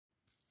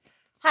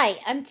Hi,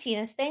 I'm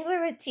Tina Spangler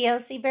with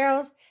TLC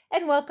Barrels,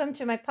 and welcome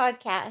to my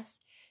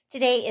podcast.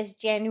 Today is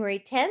January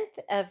 10th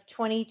of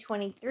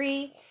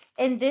 2023,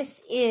 and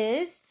this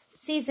is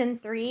season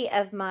 3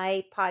 of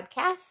my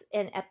podcast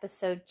in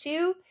episode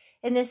 2,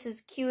 and this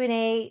is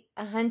Q&A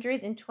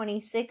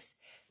 126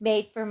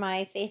 made for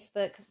my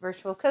Facebook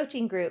virtual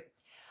coaching group.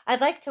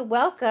 I'd like to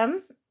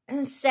welcome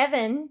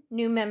 7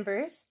 new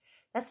members.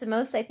 That's the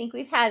most I think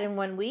we've had in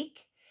 1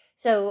 week.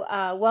 So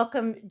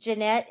welcome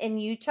Jeanette in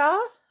Utah,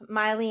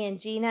 Miley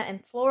and Gina in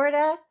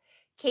Florida,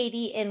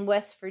 Katie in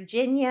West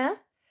Virginia,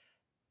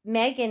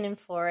 Megan in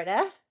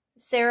Florida,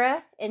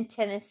 Sarah in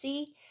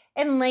Tennessee,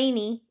 and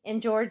Lainey in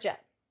Georgia.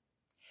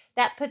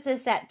 That puts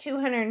us at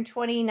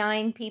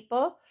 229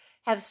 people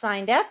have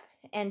signed up,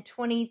 and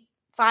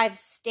 25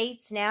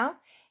 states now,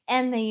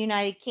 and the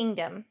United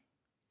Kingdom.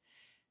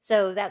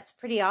 So that's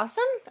pretty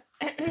awesome.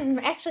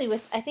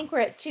 Actually, I think we're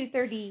at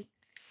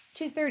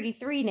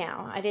 233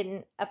 now. I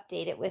didn't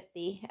update it with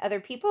the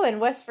other people. And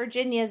West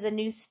Virginia is a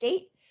new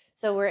state,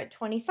 so we're at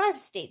 25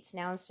 states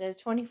now instead of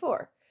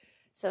 24.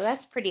 So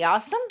that's pretty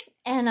awesome.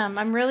 And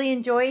I'm really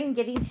enjoying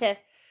getting to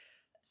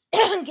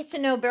get to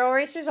know barrel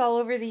racers all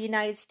over the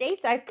United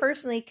States. I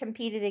personally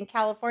competed in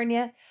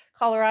California,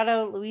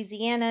 Colorado,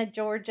 Louisiana,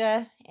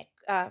 Georgia,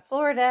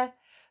 Florida.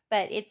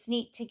 But it's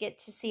neat to get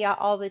to see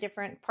all the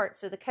different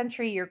parts of the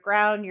country, your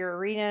ground, your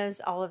arenas,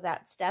 all of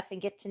that stuff,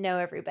 and get to know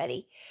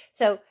everybody.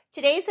 So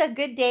today's a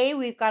good day.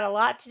 We've got a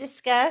lot to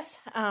discuss.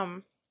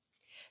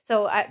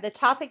 The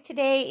topic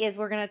today is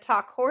we're going to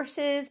talk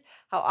horses,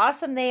 how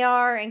awesome they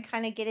are, and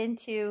kind of get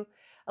into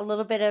a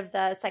little bit of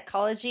the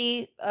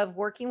psychology of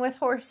working with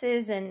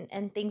horses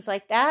and things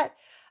like that.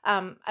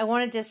 I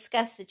want to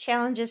discuss the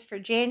challenges for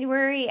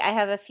January. I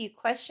have a few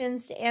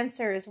questions to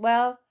answer as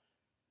well.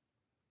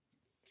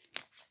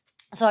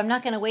 So I'm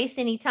not going to waste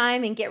any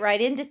time and get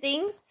right into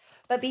things.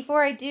 But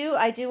before I do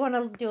want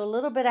to do a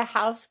little bit of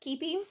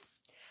housekeeping.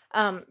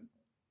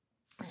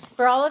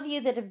 For all of you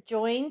that have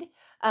joined,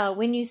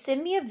 when you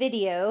send me a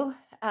video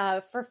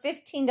for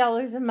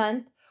 $15 a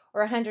month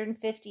or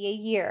 $150 a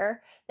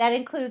year, that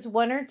includes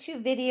 1 or 2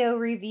 video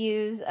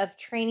reviews of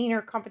training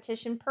or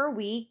competition per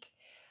week,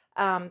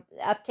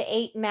 up to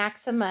 8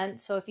 max a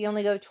month. So if you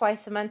only go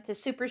twice a month to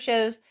super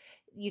shows,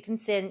 you can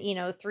send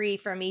 3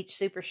 from each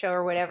super show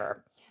or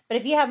whatever. But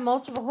if you have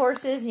multiple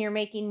horses and you're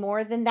making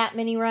more than that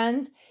many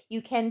runs,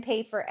 you can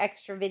pay for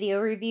extra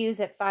video reviews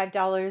at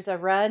 $5 a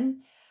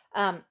run.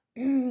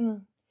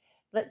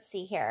 Let's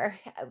see here.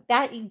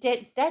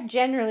 That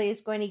generally is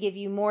going to give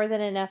you more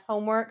than enough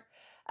homework,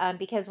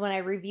 because when I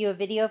review a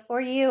video for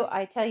you,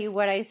 I tell you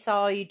what I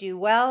saw you do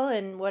well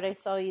and what I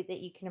saw you that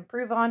you can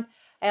improve on.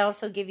 I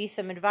also give you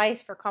some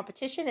advice for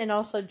competition and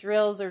also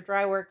drills or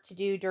dry work to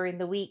do during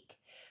the week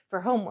for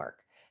homework.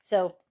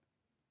 So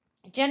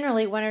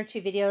generally 1 or 2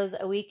 videos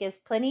a week is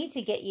plenty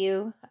to get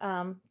you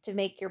to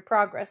make your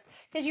progress,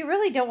 because you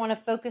really don't want to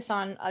focus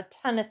on a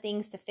ton of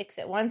things to fix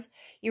at once.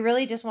 You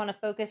really just want to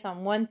focus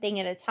on one thing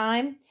at a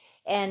time,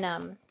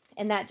 and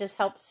that just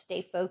helps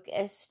stay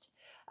focused.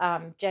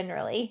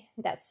 Generally,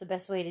 that's the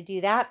best way to do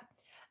that.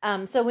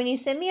 So when you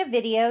send me a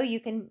video,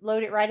 you can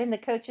load it right in the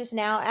Coaches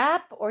Now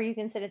app, or you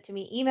can send it to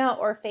me email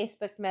or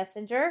Facebook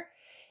Messenger.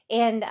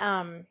 And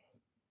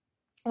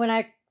when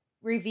I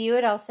review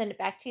it, I'll send it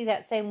back to you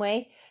that same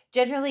way.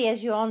 Generally,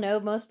 as you all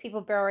know, most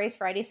people barrel race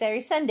Friday,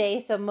 Saturday,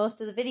 Sunday, so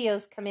most of the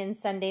videos come in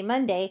Sunday,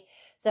 Monday.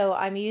 So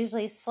I'm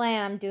usually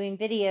slammed doing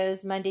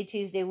videos Monday,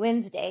 Tuesday,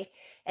 Wednesday,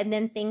 and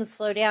then things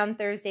slow down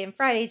Thursday and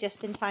Friday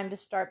just in time to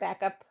start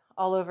back up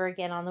all over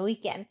again on the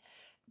weekend.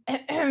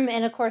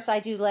 And of course, I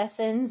do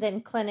lessons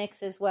and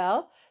clinics as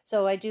well,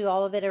 so I do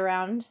all of it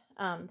around.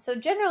 So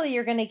generally,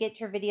 you're going to get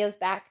your videos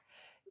back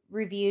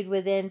reviewed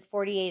within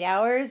 48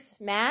 hours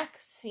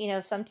max.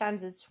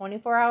 Sometimes it's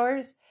 24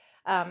 hours.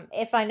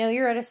 If I know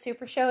you're at a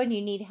super show and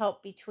you need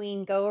help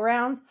between go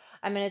arounds,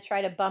 I'm going to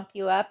try to bump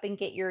you up and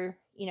get you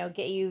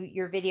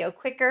your video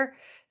quicker.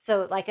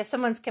 So like if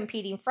someone's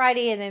competing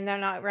Friday and then they're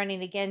not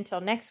running again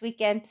until next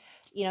weekend,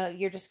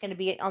 you're just going to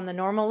be on the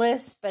normal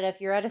list. But if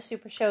you're at a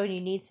super show and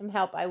you need some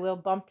help, I will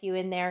bump you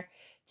in there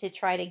to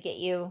try to get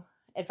you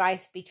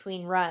advice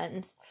between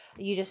runs.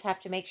 You just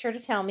have to make sure to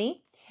tell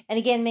me. And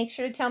again, make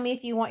sure to tell me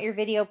if you want your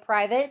video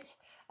private.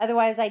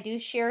 Otherwise, I do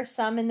share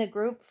some in the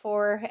group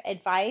for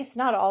advice.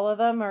 Not all of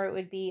them, or it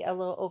would be a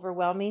little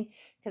overwhelming,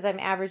 because I'm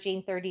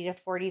averaging 30 to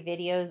 40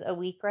 videos a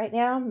week right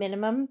now,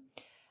 minimum,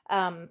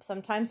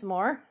 sometimes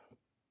more.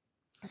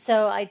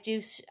 So I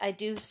do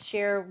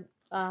share,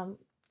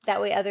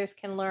 that way others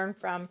can learn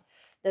from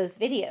those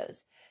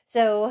videos.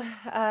 So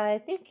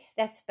I think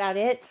that's about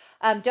it.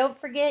 Don't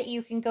forget,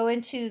 you can go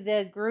into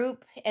the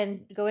group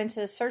and go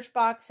into the search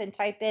box and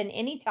type in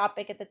any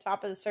topic at the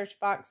top of the search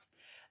box.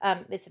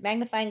 It's a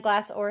magnifying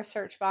glass or a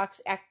search box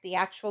at the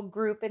actual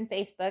group in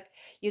Facebook.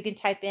 You can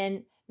type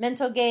in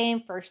mental game,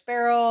 first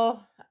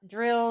barrel,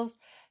 drills,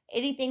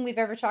 anything we've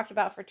ever talked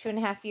about for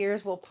 2.5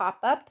 years will pop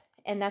up,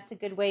 and that's a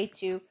good way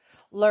to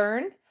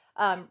learn.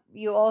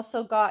 You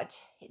also got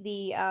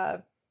the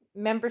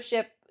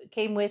membership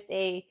came with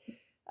a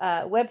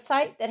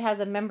website that has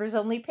a members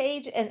only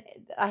page, and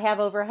I have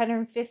over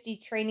 150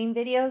 training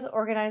videos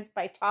organized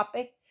by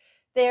topic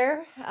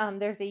there.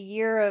 There's a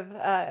year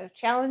of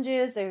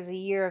challenges. There's a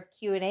year of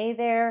Q&A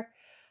there.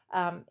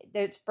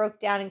 It's broke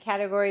down in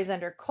categories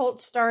under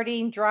colt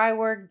starting, dry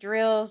work,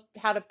 drills,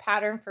 how to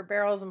pattern for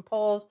barrels and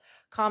poles,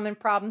 common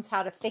problems,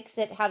 how to fix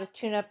it, how to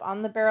tune up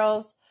on the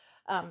barrels.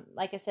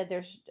 Like I said,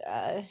 there's,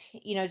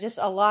 just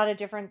a lot of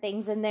different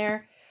things in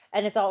there,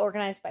 and it's all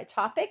organized by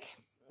topic.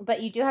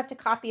 But you do have to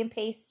copy and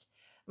paste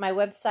my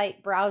website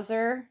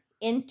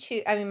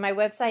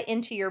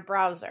into your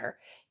browser.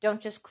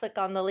 Don't just click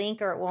on the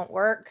link or it won't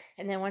work.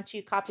 And then once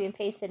you copy and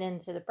paste it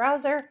into the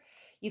browser,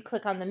 you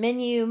click on the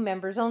menu,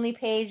 members only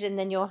page, and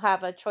then you'll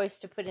have a choice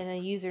to put in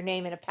a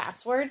username and a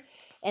password.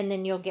 And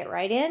then you'll get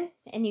right in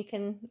and you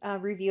can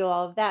review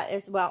all of that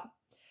as well.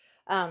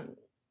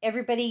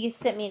 Everybody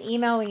sent me an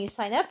email when you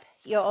sign up.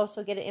 You'll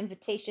also get an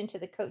invitation to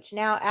the Coach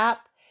Now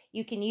app.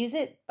 You can use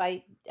it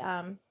by,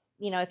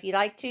 if you'd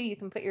like to, you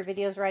can put your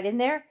videos right in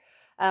there.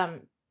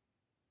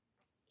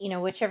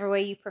 Whichever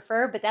way you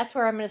prefer, but that's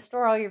where I'm going to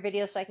store all your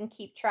videos so I can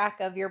keep track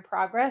of your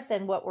progress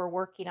and what we're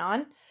working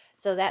on.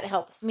 So that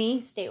helps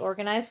me stay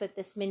organized with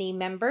this many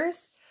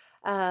members.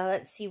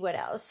 Let's see what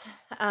else.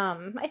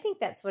 I think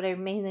that's what I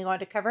mainly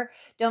wanted to cover.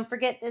 Don't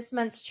forget this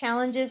month's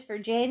challenges for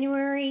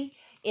January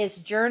is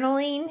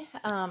journaling.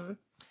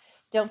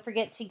 Don't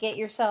forget to get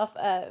yourself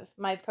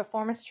my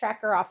performance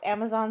tracker off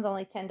Amazon's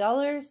only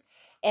 $10.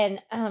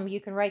 And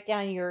you can write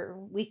down your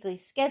weekly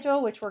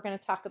schedule, which we're going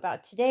to talk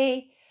about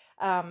today.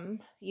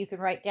 You can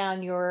write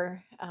down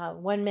your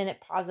 1 minute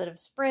positive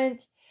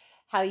sprint,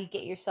 how you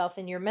get yourself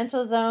in your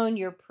mental zone,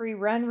 your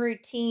pre-run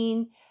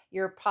routine,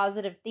 your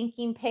positive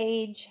thinking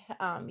page,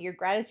 your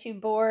gratitude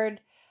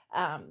board.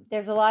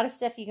 There's a lot of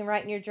stuff you can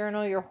write in your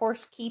journal, your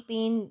horse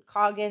keeping,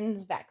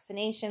 Coggins,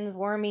 vaccinations,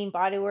 worming,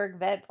 bodywork,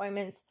 vet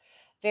appointments,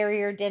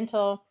 farrier,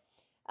 dental.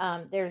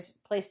 There's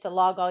a place to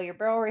log all your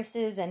barrel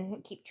races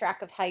and keep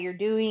track of how you're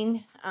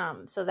doing.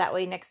 So that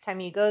way next time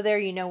you go there,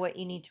 you know what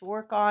you need to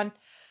work on.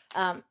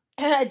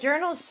 A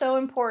journal is so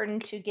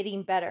important to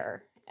getting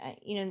better.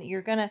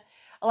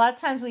 A lot of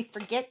times we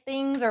forget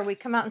things or we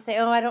come out and say,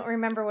 oh, I don't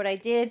remember what I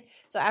did.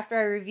 So after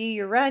I review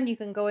your run, you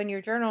can go in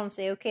your journal and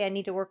say, okay, I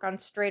need to work on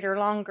straighter,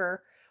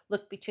 longer,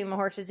 look between my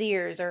horse's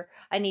ears, or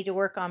I need to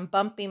work on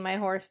bumping my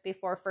horse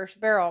before first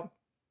barrel.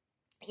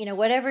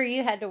 Whatever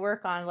you had to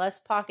work on, less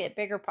pocket,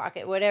 bigger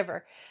pocket,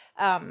 whatever.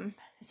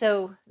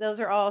 So those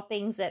are all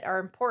things that are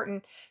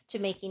important to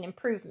making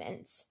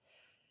improvements.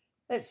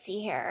 Let's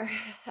see here.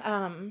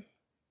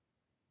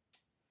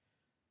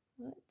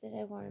 What did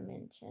I want to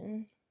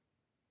mention?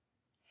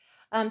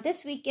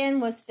 This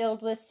weekend was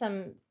filled with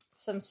some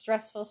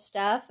stressful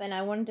stuff, and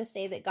I wanted to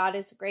say that God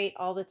is great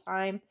all the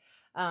time.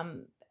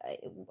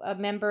 A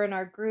member in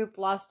our group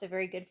lost a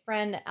very good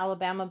friend,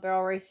 Alabama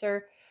barrel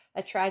racer,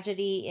 a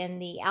tragedy in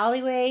the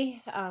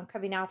alleyway,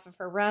 coming off of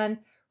her run.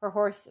 Her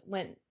horse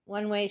went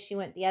one way, she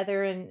went the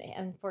other, and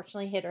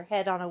unfortunately hit her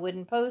head on a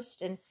wooden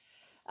post and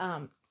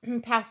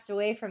passed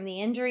away from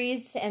the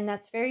injuries, and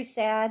that's very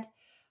sad.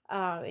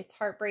 It's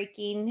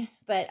heartbreaking,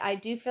 but I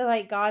do feel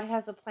like God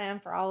has a plan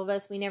for all of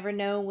us. We never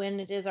know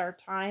when it is our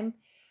time.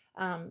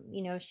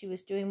 She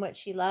was doing what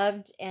she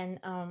loved, and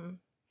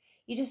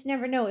you just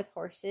never know with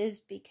horses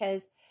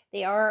because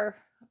they are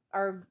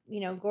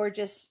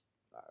gorgeous,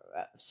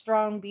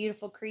 strong,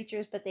 beautiful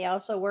creatures, but they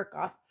also work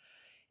off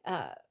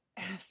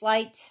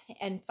flight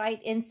and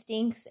fight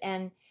instincts,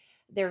 and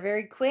they're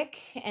very quick,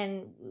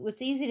 and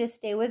it's easy to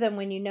stay with them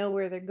when you know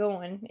where they're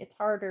going. It's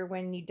harder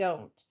when you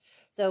don't.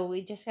 So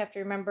we just have to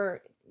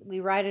remember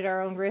we ride at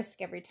our own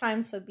risk every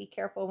time. So be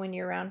careful when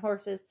you're around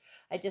horses.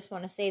 I just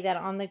want to say that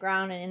on the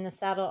ground and in the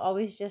saddle,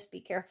 always just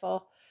be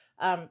careful.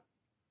 I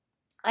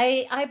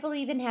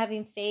believe in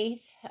having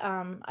faith.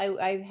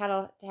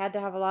 I had to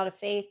have a lot of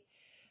faith.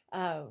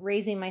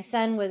 Raising my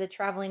son with a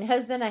traveling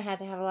husband, I had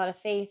to have a lot of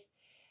faith.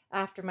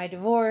 After my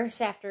divorce,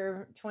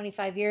 after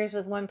 25 years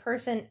with one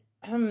person,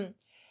 and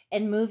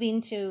moving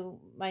to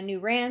my new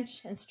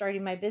ranch and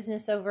starting my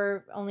business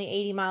over only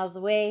 80 miles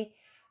away.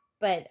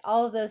 But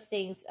all of those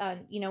things,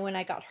 when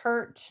I got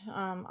hurt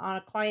on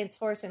a client's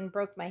horse and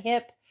broke my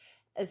hip,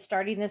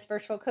 starting this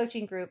virtual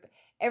coaching group,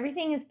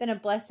 everything has been a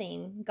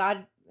blessing.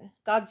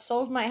 God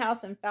sold my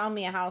house and found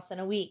me a house in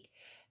a week.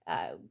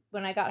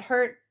 When I got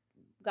hurt,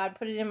 God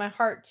put it in my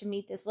heart to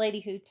meet this lady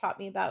who taught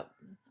me about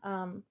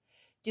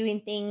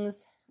doing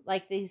things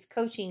like these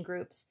coaching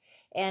groups,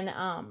 and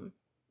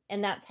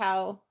that's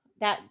how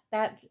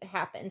that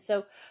happened.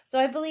 So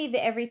I believe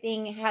that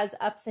everything has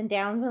ups and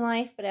downs in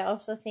life, but I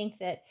also think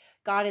that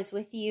God is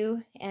with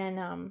you,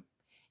 and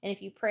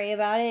if you pray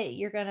about it,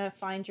 you're gonna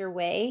find your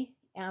way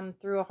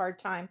through a hard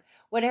time,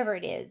 whatever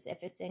it is.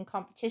 If it's in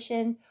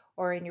competition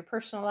or in your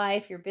personal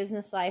life, your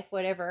business life,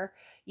 whatever,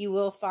 you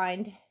will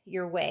find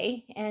your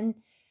way. And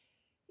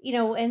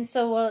and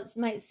so while it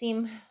might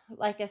seem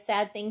like a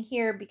sad thing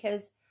here,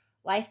 because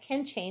life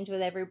can change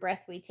with every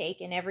breath we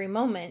take and every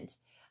moment.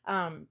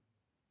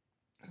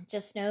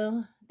 Just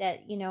know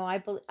that,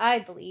 I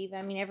believe,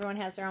 everyone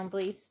has their own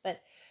beliefs,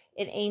 but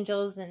in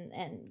angels and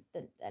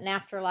an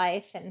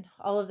afterlife and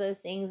all of those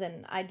things.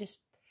 And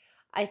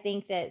I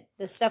think that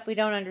the stuff we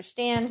don't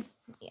understand,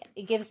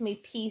 it gives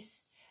me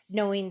peace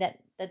knowing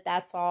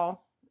that's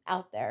all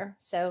out there.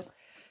 So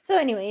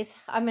anyways,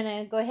 I'm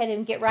going to go ahead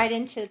and get right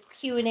into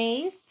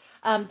Q&As.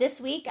 This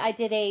week I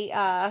did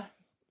a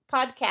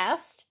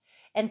podcast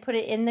and put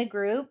it in the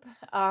group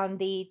on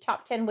the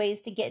top 10 ways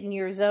to get in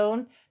your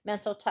zone,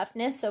 mental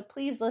toughness. So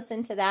please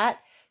listen to that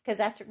because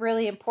that's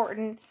really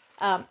important.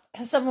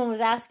 Someone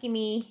was asking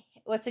me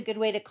what's a good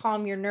way to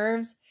calm your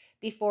nerves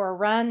before a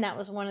run. That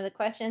was one of the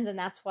questions, and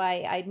that's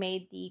why I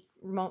made the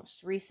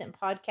most recent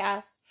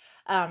podcast.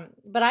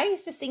 But I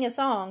used to sing a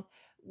song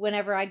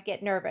whenever I'd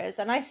get nervous,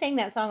 and I sang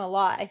that song a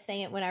lot. I sang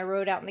it when I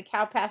rode out in the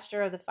cow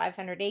pasture of the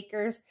 500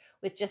 acres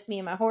with just me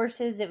and my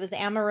horses. It was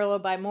Amarillo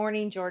by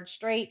Morning, George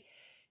Strait.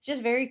 It's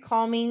just very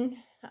calming,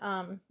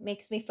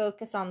 makes me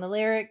focus on the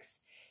lyrics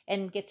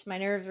and gets my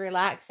nerves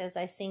relaxed as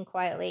I sing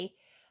quietly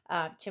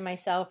to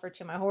myself or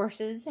to my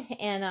horses.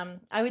 And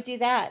I would do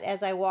that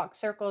as I walk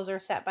circles or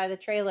sat by the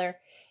trailer,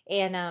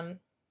 and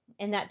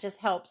that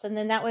just helps. And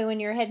then that way when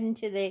you're heading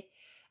to the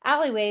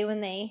alleyway, when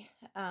they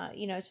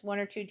it's one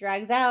or two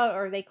drags out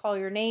or they call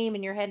your name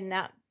and you're heading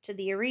out to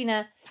the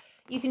arena,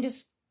 you can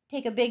just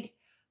take a big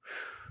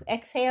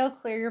exhale,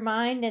 clear your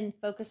mind, and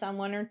focus on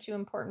one or two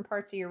important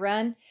parts of your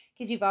run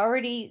because you've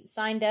already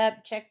signed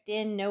up, checked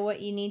in, know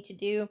what you need to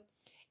do.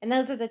 And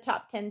those are the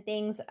top 10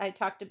 things I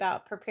talked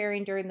about: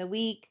 preparing during the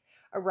week,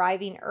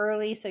 arriving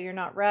early so you're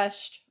not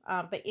rushed.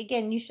 But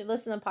again, you should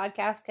listen to the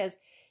podcast because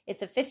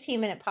it's a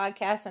 15-minute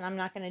podcast, and I'm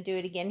not going to do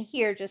it again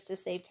here just to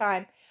save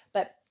time.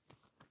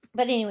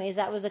 But anyways,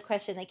 that was a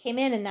question that came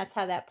in, and that's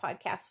how that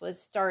podcast was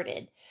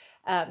started.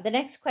 The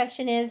next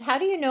question is, how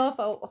do you know if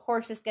a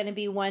horse is going to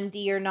be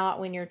 1D or not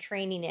when you're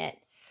training it?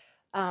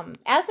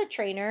 As a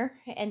trainer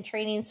and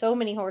training so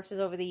many horses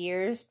over the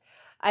years,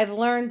 I've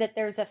learned that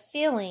there's a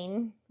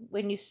feeling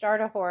when you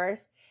start a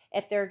horse,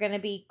 if they're going to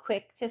be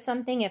quick to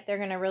something, if they're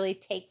going to really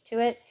take to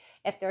it,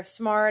 if they're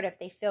smart, if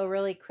they feel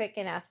really quick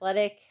and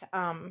athletic.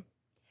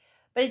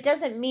 But it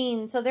doesn't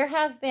mean, so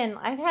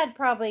I've had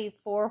probably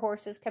 4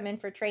 horses come in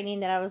for training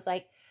that I was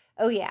like,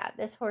 oh yeah,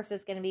 this horse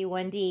is going to be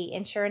 1D.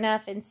 And sure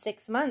enough, in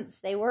 6 months,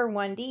 they were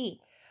 1D.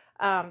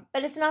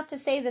 But it's not to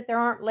say that there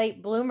aren't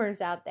late bloomers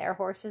out there,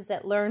 horses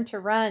that learn to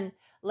run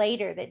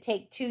later, that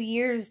take 2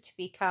 years to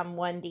become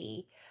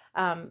 1D.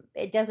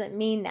 It doesn't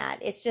mean that.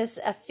 It's just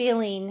a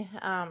feeling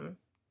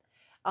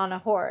on a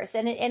horse.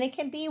 And it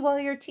can be while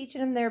you're teaching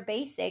them their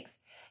basics.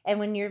 And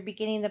when you're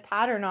beginning the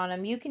pattern on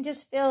them, you can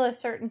just feel a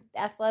certain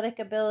athletic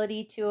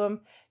ability to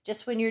them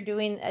just when you're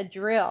doing a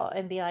drill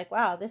and be like,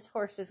 wow, this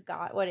horse has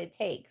got what it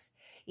takes.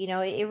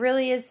 It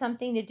really is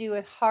something to do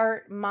with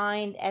heart,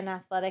 mind, and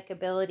athletic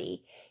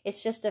ability.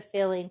 It's just a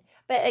feeling.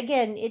 But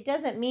again, it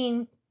doesn't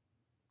mean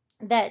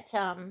that,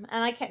 and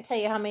I can't tell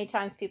you how many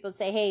times people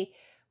say, hey,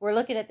 we're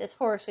looking at this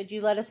horse. Would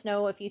you let us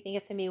know if you think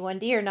it's going to be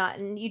 1D or not?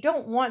 And you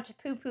don't want to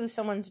poo-poo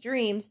someone's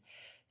dreams.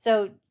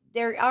 So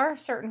there are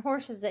certain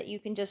horses that you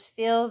can just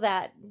feel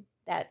that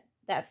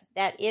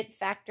it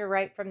factor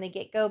right from the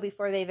get-go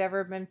before they've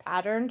ever been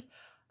patterned.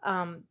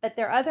 But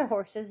there are other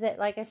horses that,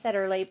 like I said,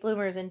 are late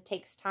bloomers and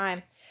takes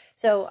time.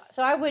 So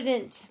I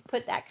wouldn't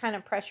put that kind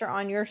of pressure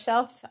on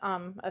yourself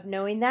of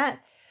knowing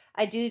that.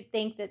 I do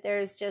think that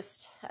there's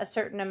just a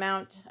certain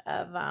amount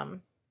of,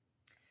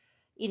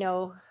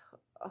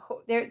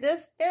 there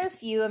are a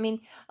few. I mean,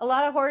 a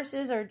lot of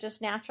horses are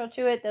just natural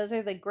to it. Those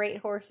are the great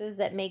horses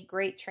that make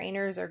great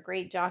trainers or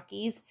great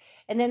jockeys.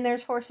 And then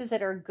there's horses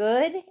that are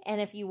good, and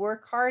if you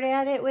work hard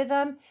at it with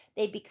them,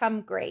 they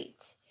become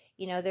great.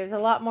 There's a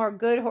lot more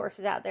good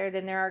horses out there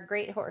than there are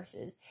great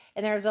horses.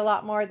 And there's a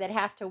lot more that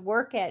have to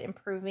work at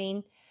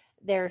improving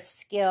their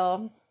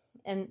skill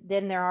and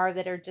then there are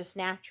that are just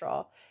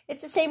natural.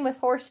 It's the same with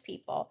horse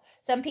people.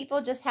 Some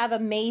people just have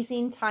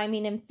amazing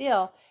timing and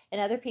feel, and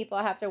other people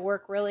have to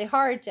work really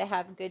hard to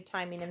have good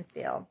timing and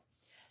feel.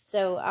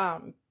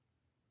 So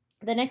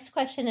the next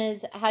question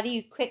is, how do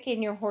you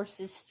quicken your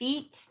horse's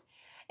feet?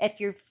 If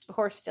your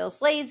horse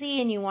feels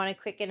lazy and you want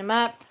to quicken them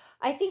up,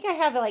 I think I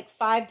have like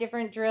 5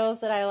 different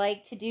drills that I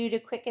like to do to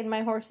quicken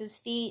my horse's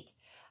feet.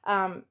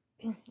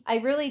 I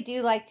really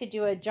do like to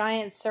do a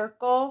giant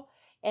circle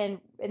and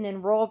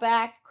then roll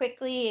back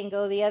quickly and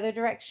go the other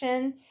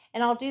direction.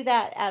 And I'll do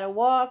that at a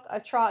walk, a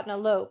trot, and a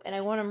lope. And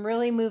I want them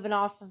really moving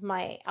off of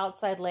my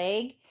outside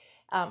leg.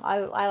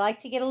 I like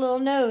to get a little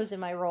nose in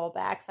my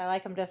rollbacks. I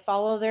like them to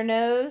follow their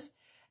nose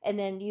and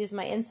then use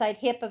my inside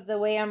hip of the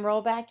way I'm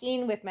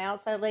rollbacking with my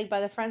outside leg by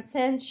the front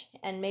cinch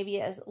and maybe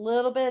a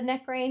little bit of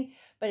neck rein,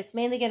 but it's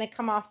mainly going to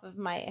come off of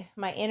my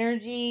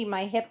energy,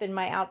 my hip, and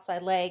my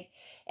outside leg.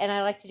 And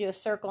I like to do a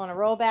circle and a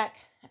rollback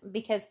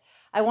because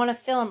I want to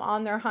feel them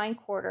on their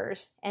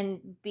hindquarters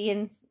and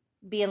being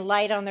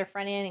light on their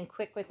front end and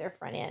quick with their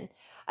front end.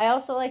 I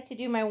also like to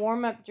do my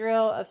warm-up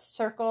drill of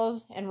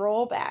circles and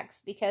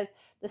rollbacks because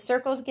the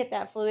circles get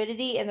that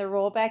fluidity and the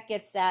rollback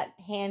gets that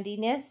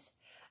handiness.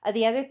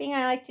 The other thing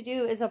I like to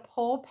do is a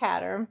pole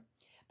pattern,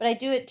 but I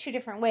do it two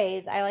different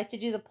ways. I like to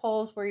do the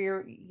pulls where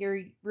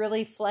you're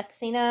really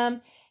flexing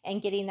them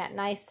and getting that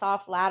nice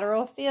soft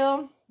lateral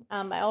feel.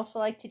 I also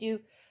like to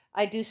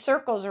I do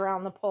circles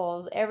around the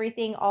poles.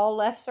 Everything, all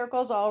left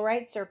circles, all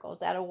right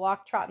circles. At a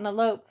walk, trot, and a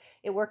lope,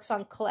 it works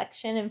on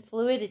collection and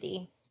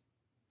fluidity.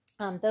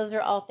 Those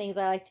are all things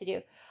I like to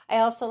do. I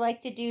also like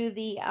to do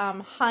the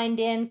hind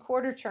end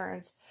quarter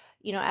turns,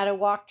 at a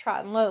walk,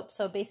 trot, and lope.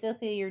 So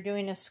basically, you're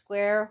doing a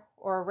square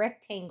or a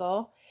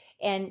rectangle,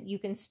 and you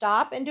can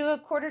stop and do a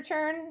quarter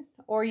turn,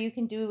 or you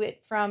can do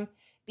it from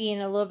being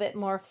a little bit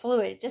more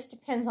fluid. It just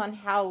depends on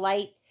how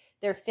light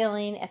they're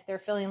feeling, if they're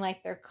feeling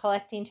like they're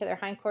collecting to their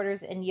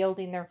hindquarters and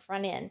yielding their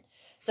front end.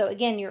 So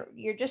again,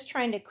 you're just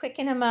trying to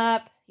quicken them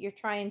up. You're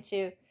trying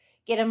to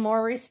get them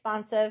more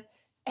responsive.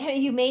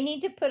 You may need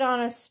to put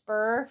on a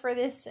spur for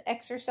this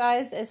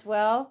exercise as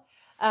well.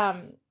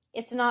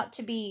 It's not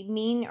to be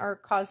mean or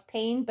cause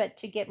pain, but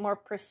to get more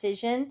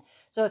precision.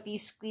 So if you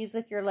squeeze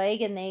with your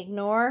leg and they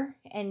ignore,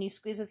 and you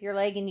squeeze with your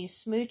leg and you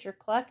smooch or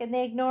cluck and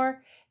they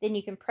ignore, then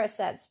you can press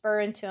that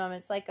spur into them.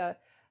 It's like a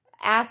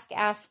ask,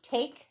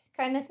 take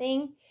kind of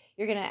thing.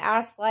 You're going to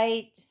ask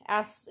light,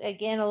 ask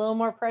again a little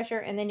more pressure,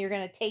 and then you're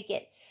going to take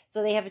it.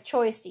 So they have a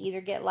choice to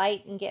either get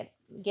light and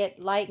get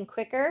light and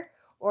quicker,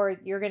 or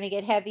you're going to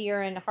get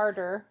heavier and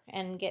harder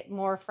and get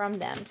more from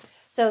them.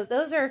 So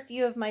those are a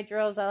few of my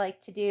drills I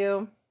like to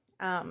do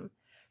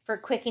for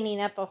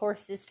quickening up a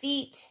horse's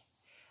feet.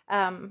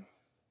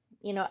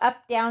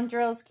 Up down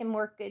drills can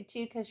work good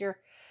too, because you're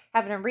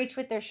having them reach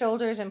with their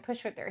shoulders and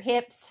push with their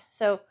hips.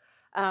 So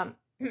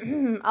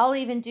I'll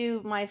even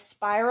do my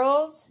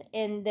spirals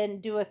and then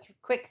do a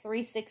quick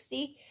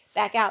 360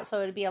 back out.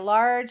 So it'd be a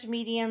large,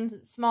 medium,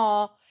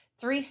 small,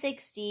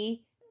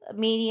 360,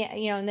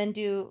 medium, and then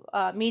do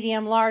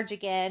medium, large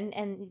again,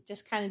 and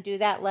just kind of do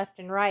that left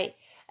and right.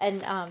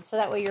 And so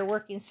that way you're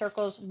working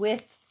circles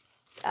with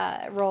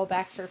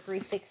rollbacks or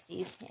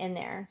 360s in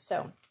there.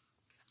 So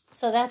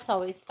that's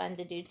always fun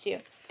to do too.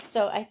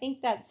 So I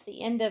think that's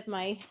the end of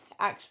my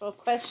actual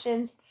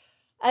questions,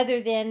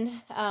 other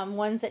than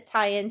ones that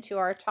tie into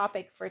our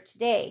topic for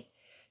today.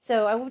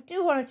 So I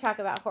do want to talk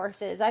about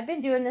horses. I've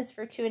been doing this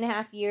for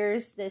 2.5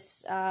 years,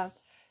 this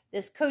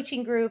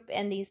coaching group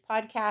and these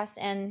podcasts,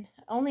 and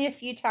only a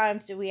few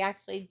times do we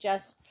actually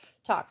just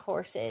talk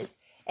horses.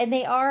 And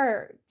they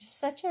are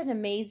such an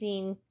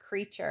amazing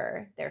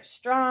creature. They're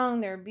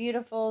strong, they're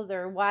beautiful,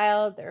 they're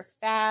wild, they're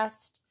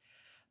fast,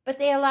 but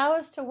they allow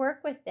us to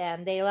work with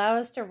them. They allow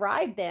us to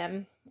ride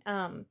them.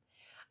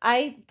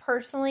 I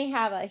personally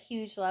have a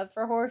huge love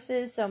for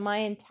horses, so my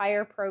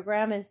entire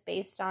program is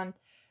based on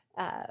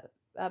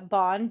a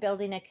bond,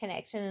 building a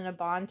connection and a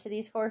bond to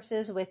these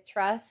horses with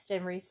trust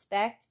and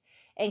respect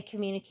and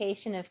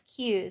communication of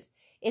cues.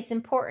 It's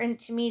important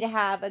to me to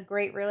have a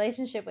great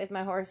relationship with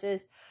my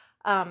horses.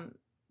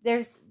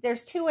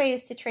 There's two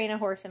ways to train a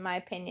horse, in my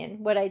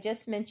opinion. What I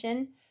just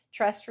mentioned,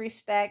 trust,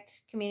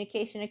 respect,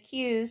 communication of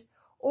cues,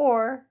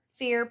 or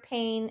fear,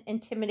 pain,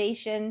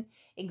 intimidation,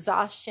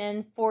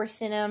 exhaustion,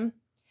 forcing them,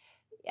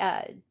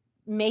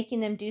 making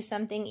them do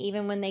something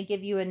even when they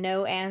give you a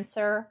no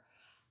answer.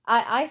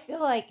 I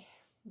feel like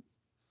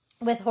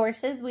with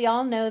horses, we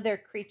all know they're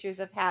creatures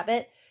of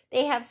habit.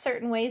 They have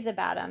certain ways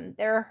about them.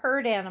 They're a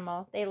herd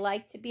animal. They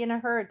like to be in a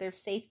herd. There's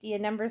safety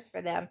in numbers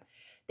for them.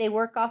 They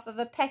work off of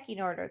a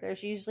pecking order.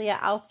 There's usually an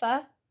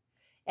alpha,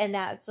 and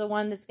that's the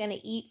one that's going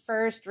to eat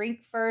first,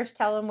 drink first,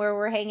 tell them where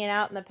we're hanging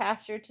out in the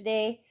pasture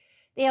today.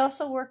 They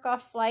also work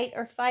off flight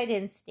or fight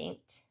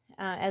instinct.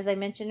 As I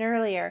mentioned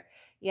earlier,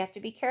 you have to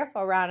be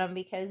careful around them,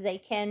 because they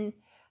can,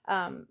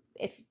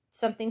 if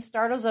something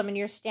startles them and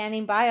you're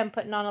standing by them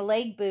putting on a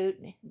leg boot,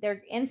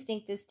 their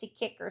instinct is to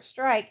kick or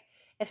strike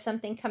if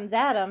something comes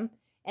at them,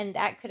 and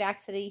that could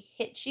actually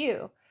hit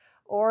you.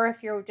 Or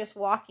if you're just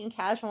walking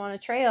casual on a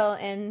trail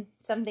and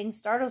something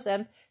startles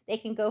them, they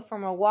can go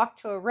from a walk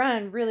to a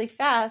run really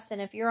fast.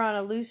 And if you're on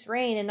a loose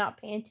rein and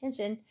not paying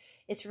attention,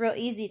 it's real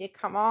easy to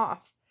come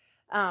off.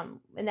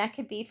 And that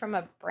could be from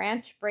a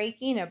branch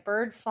breaking, a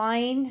bird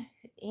flying,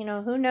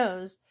 who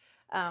knows.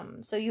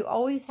 So you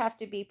always have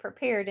to be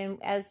prepared. And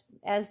as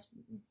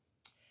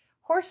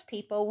horse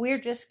people, we're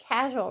just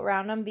casual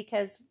around them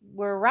because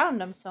we're around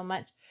them so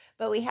much.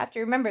 But we have to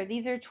remember,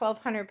 these are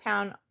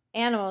 1,200-pound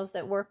animals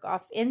that work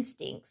off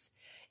instincts,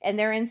 and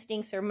their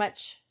instincts are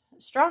much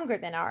stronger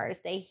than ours.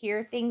 They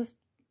hear things,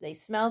 they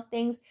smell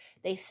things,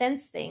 they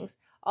sense things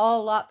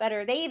all a lot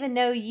better. They even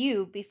know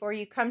you before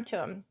you come to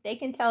them. They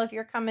can tell if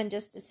you're coming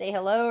just to say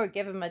hello or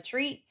give them a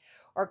treat,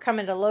 or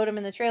coming to load them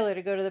in the trailer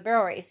to go to the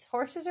barrel race.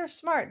 Horses are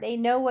smart. They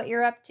know what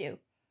you're up to.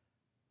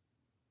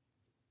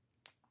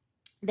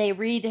 They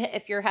read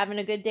if you're having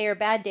a good day or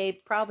bad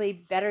day probably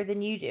better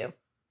than you do.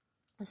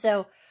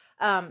 So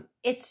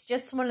it's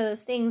just one of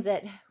those things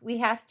that we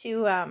have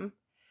to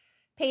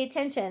pay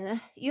attention.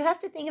 You have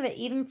to think of it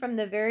even from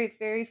the very,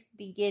 very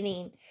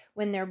beginning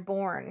when they're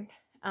born.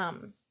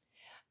 To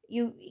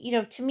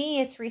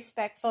me, it's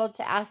respectful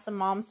to ask the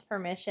mom's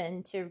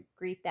permission to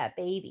greet that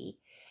baby.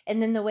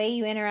 And then the way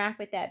you interact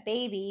with that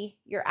baby,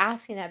 you're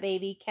asking that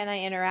baby, can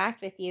I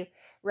interact with you,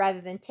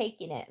 rather than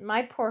taking it.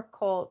 My poor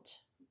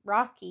colt,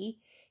 Rocky,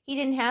 he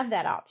didn't have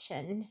that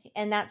option.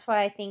 And that's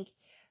why I think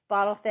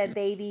bottle fed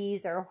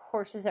babies or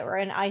horses that were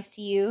in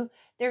ICU,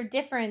 they're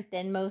different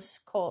than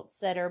most colts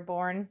that are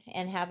born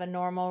and have a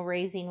normal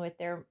raising with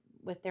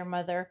their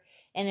mother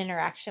and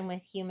interaction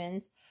with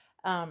humans.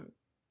 Um,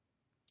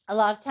 a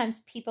lot of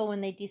times people,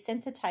 when they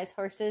desensitize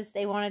horses,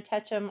 they want to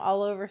touch them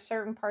all over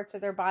certain parts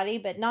of their body,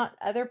 but not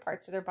other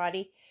parts of their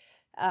body,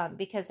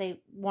 because they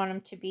want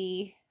them to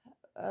be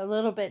a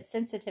little bit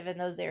sensitive in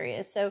those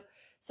areas.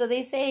 So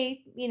they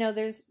say,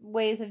 there's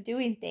ways of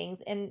doing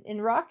things. And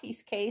in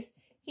Rocky's case,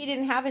 he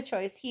didn't have a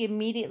choice. He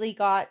immediately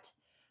got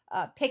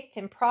picked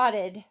and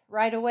prodded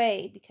right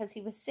away because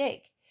he was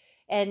sick.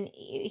 And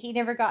he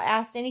never got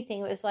asked anything.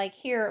 It was like,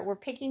 here, we're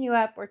picking you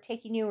up, we're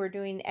taking you, we're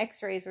doing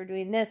x-rays, we're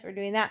doing this, we're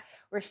doing that,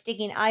 we're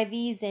sticking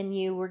IVs in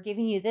you, we're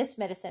giving you this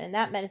medicine and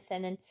that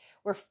medicine, and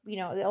we're,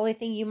 the only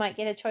thing you might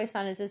get a choice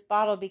on is this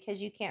bottle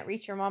because you can't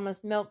reach your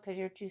mama's milk because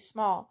you're too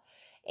small.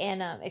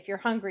 And if you're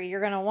hungry, you're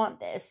going to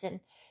want this. And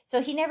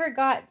so he never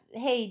got,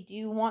 hey, do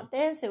you want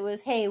this? It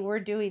was, hey,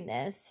 we're doing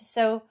this.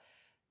 So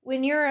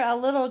when you're a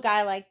little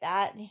guy like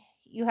that,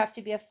 you have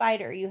to be a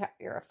fighter.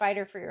 You're a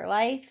fighter for your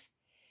life.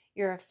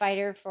 You're a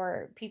fighter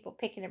for people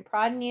picking and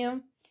prodding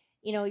you.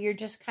 You're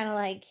just kind of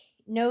like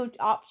no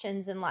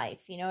options in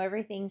life.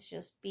 Everything's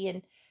just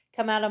being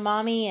come out of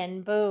mommy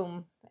and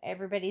boom,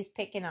 everybody's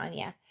picking on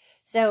you.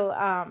 So,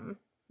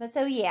 but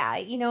so yeah,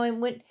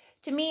 and when,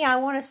 to me, I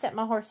want to set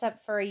my horse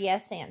up for a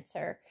yes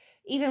answer.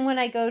 Even when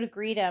I go to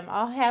greet him,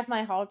 I'll have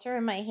my halter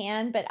in my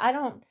hand, but I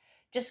don't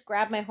just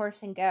grab my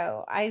horse and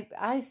go.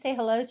 I say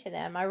hello to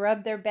them. I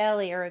rub their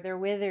belly or their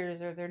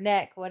withers or their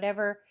neck,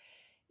 whatever,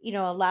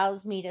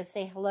 allows me to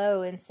say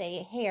hello and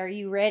say, hey, are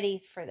you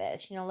ready for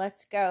this?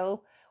 Let's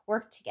go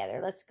work together.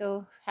 Let's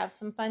go have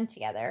some fun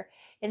together.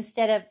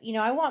 Instead of,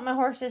 I want my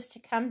horses to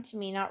come to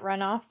me, not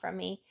run off from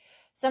me.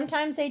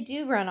 Sometimes they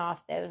do run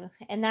off though.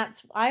 And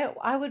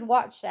I would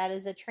watch that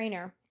as a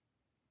trainer.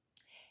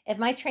 If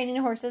my training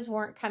horses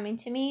weren't coming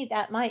to me,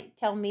 that might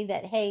tell me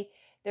that, hey,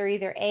 they're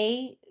either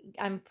A,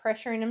 I'm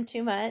pressuring them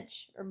too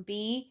much, or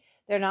B,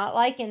 they're not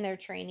liking their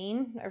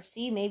training, or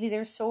C, maybe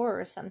they're sore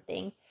or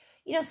something.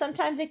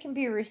 Sometimes it can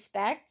be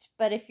respect,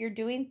 but if you're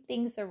doing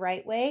things the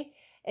right way,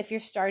 if you're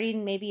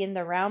starting maybe in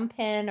the round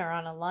pen or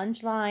on a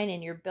lunge line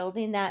and you're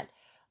building that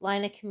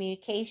line of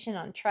communication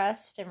on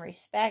trust and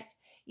respect,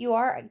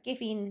 you're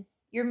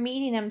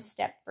meeting them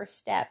step for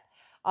step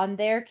on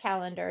their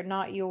calendar,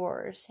 not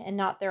yours, and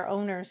not their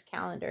owner's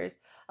calendars.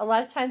 A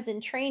lot of times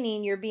in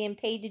training, you're being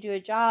paid to do a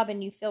job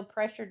and you feel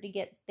pressured to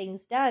get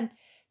things done.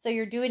 So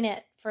you're doing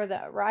it for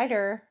the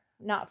rider,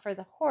 not for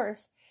the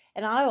horse.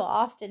 And I will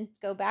often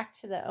go back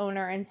to the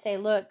owner and say,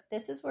 look,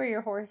 this is where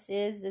your horse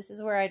is. This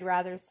is where I'd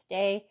rather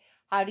stay.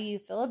 How do you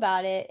feel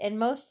about it? And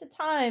most of the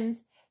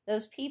times,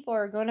 those people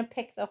are going to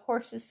pick the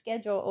horse's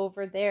schedule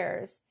over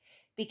theirs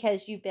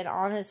because you've been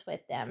honest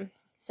with them.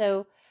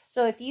 So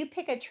if you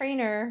pick a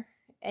trainer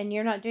and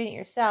you're not doing it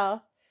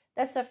yourself,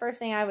 that's the first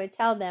thing I would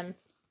tell them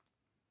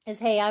is,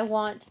 hey, I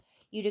want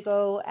you to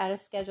go at a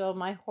schedule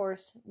my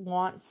horse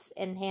wants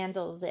and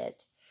handles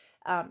it,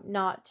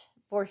 not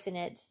forcing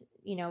it,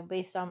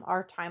 based on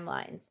our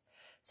timelines.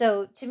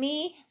 So to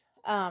me,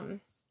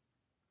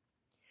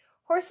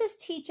 horses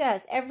teach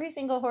us. Every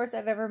single horse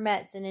I've ever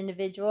met is an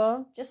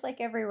individual, just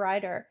like every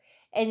rider.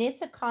 And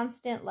it's a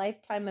constant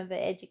lifetime of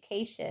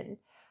education.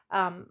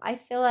 I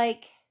feel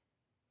like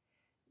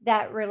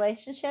that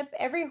relationship,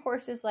 every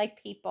horse is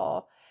like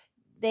people.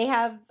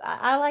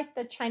 I like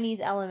the Chinese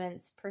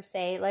elements per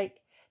se.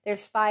 Like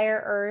there's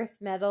fire, earth,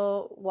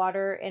 metal,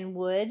 water, and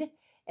wood.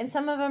 And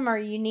some of them are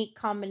unique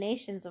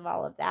combinations of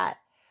all of that.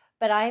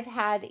 But I've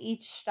had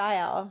each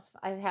style.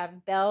 I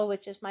have Belle,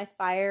 which is my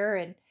fire,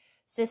 and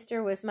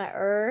Sister was my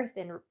earth,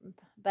 and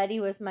Buddy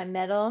was my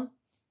metal,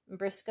 and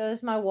Briscoe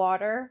is my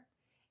water,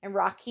 and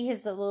Rocky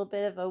is a little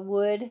bit of a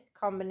wood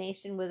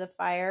combination with a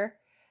fire.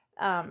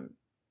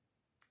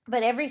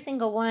 But every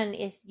single one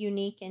is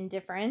unique and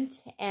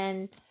different,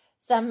 and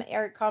some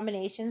are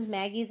combinations.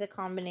 Maggie's a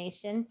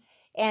combination,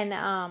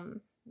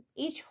 and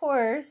each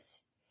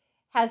horse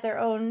has their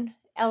own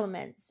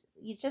elements.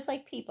 It's just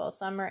like people.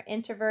 Some are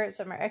introverts,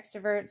 some are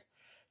extroverts.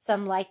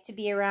 Some like to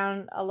be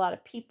around a lot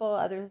of people.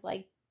 Others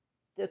like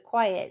the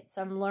quiet.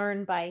 Some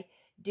learn by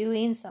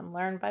doing, some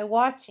learn by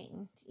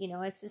watching.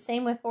 It's the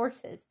same with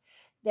horses.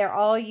 They're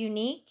all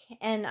unique,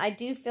 and I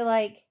do feel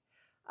like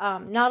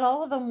not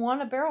all of them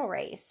want a barrel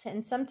race.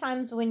 And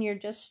sometimes when you're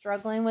just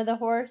struggling with a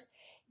horse,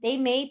 they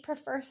may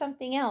prefer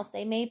something else.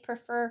 They may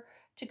prefer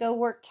to go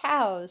work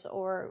cows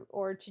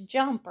or to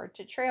jump or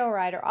to trail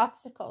ride or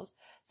obstacles.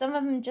 Some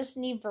of them just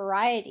need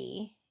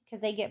variety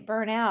because they get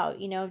burnt out.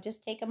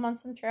 Just take them on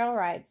some trail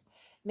rides,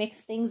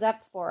 mix things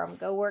up for them,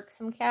 go work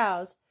some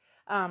cows.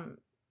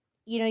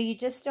 You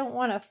just don't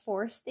want to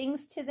force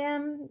things to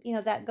them.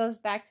 That goes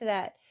back to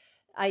that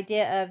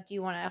idea of, do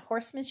you want a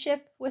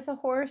horsemanship with a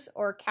horse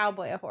or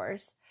cowboy a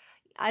horse?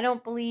 I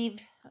don't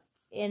believe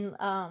in,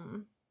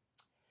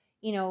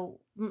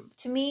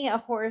 to me, a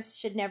horse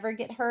should never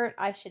get hurt.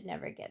 I should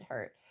never get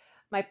hurt.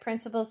 My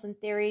principles and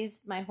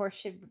theories, my horse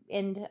should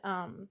end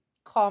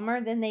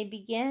calmer than they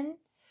begin.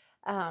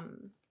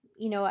 Um,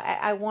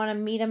 I want to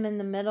meet them in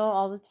the middle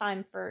all the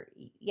time for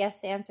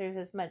yes answers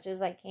as much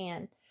as I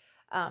can.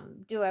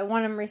 Do I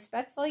want them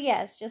respectful?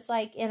 Yes. Just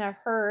like in a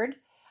herd,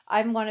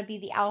 I want to be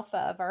the alpha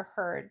of our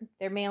herd.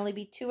 There may only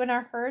be 2 in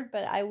our herd,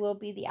 but I will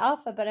be the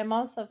alpha. But I'm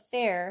also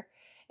fair.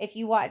 If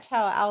you watch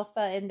how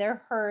alpha in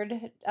their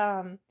herd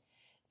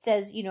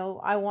says,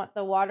 I want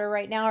the water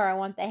right now, or I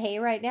want the hay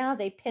right now,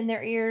 they pin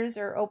their ears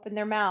or open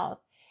their mouth,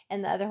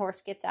 and the other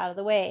horse gets out of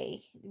the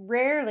way.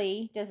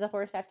 Rarely does the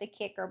horse have to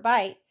kick or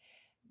bite,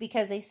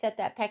 because they set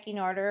that pecking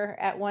order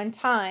at one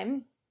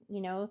time,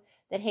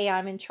 that, hey,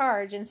 I'm in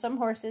charge. And some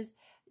horses,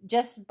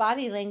 just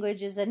body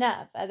language is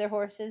enough. Other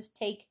horses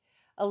take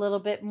a little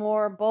bit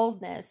more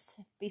boldness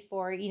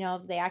before,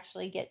 they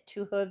actually get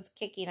 2 hooves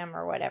kicking them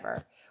or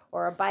whatever,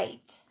 or a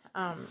bite.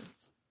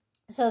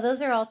 So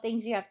those are all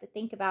things you have to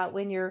think about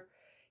when you're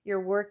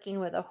working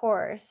with a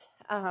horse.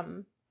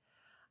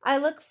 I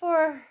look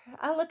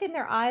in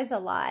their eyes a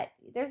lot.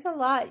 There's a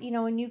lot,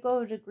 when you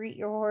go to greet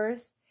your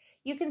horse,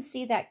 you can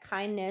see that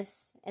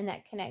kindness and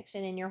that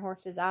connection in your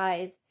horse's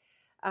eyes.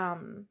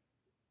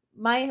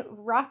 My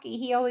Rocky,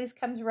 he always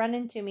comes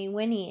running to me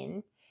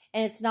whinnying,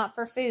 and it's not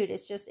for food.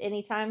 It's just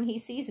anytime he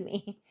sees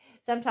me.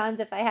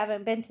 Sometimes if I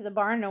haven't been to the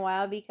barn in a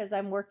while because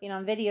I'm working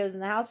on videos in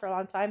the house for a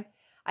long time,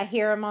 I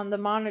hear him on the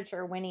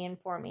monitor whinnying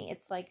for me.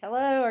 It's like,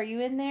 hello, are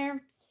you in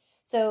there?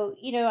 So,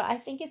 I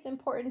think it's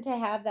important to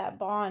have that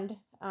bond.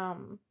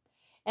 And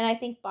I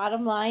think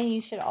bottom line,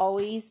 you should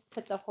always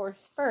put the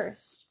horse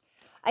first.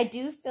 I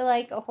do feel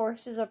like a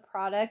horse is a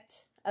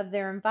product of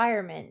their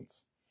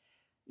environment.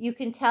 You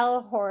can tell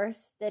a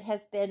horse that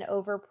has been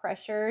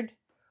overpressured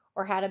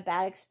or had a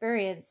bad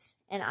experience.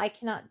 And I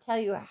cannot tell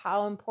you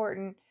how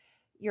important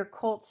your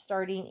colt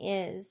starting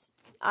is.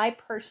 I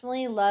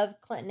personally love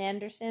Clinton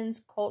Anderson's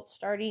colt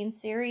starting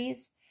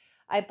series.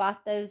 I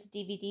bought those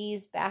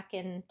DVDs back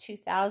in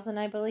 2000,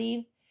 I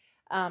believe.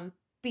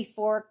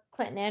 Before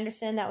Clinton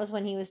Anderson, that was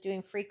when he was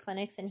doing free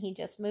clinics and he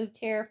just moved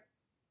here.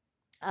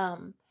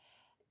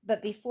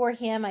 But before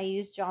him, I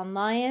used John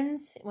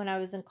Lyons when I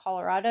was in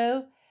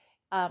Colorado.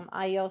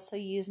 I also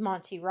used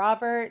Monty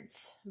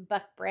Roberts,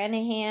 Buck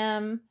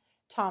Brannahan,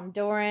 Tom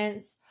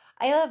Dorrance.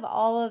 I love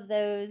all of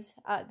those.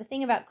 The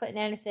thing about Clinton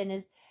Anderson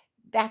is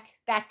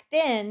back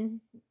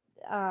then,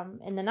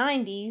 in the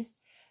 90s,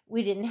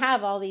 we didn't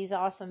have all these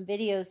awesome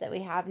videos that we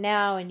have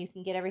now, and you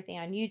can get everything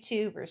on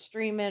YouTube or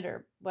stream it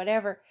or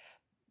whatever.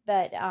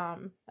 But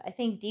I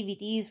think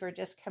DVDs were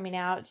just coming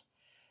out.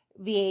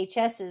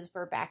 VHSs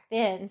were back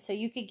then. So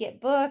you could get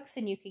books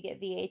and you could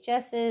get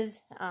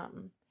VHSs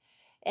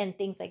and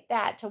things like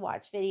that to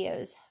watch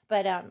videos.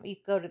 But you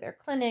could go to their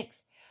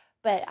clinics.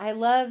 But I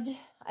loved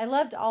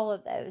all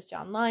of those.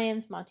 John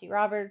Lyons, Monty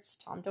Roberts,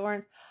 Tom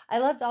Dorrance. I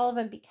loved all of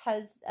them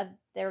because of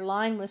their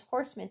line was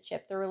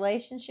horsemanship, the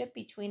relationship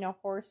between a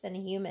horse and a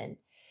human.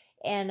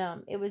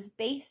 And it was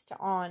based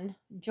on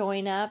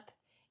join up.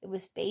 It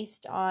was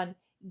based on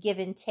give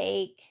and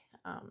take,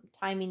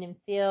 timing and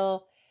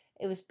feel.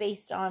 It was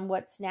based on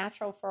what's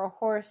natural for a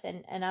horse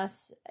and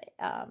us,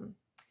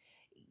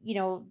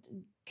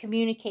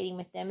 communicating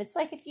with them. It's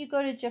like if you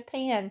go to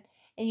Japan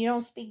and you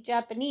don't speak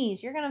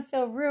Japanese, you're going to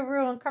feel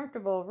real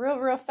uncomfortable,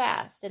 real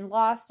fast and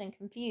lost and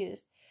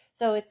confused.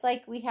 So it's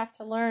like we have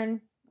to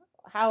learn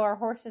how our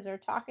horses are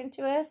talking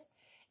to us,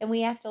 and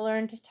we have to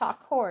learn to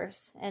talk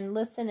horse and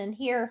listen and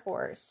hear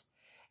horse.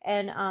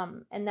 And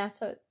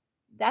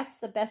that's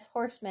the best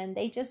horsemen.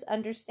 They just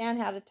understand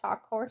how to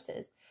talk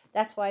horses.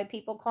 That's why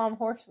people call them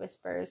horse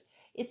whisperers.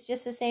 It's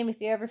just the same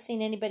if you ever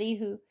seen anybody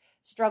who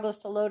struggles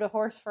to load a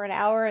horse for an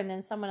hour and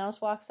then someone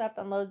else walks up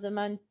and loads them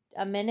in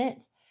a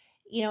minute.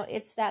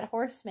 It's that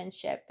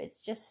horsemanship.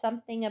 It's just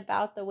something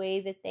about the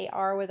way that they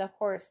are with a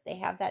horse. They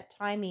have that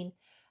timing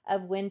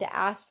of when to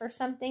ask for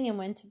something and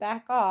when to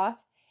back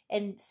off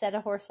and set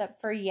a horse up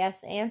for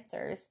yes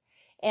answers.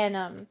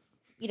 And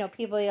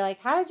people are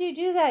like, how did you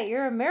do that?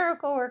 You're a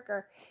miracle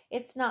worker.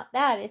 It's not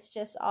that. It's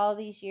just all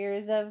these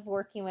years of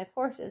working with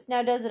horses.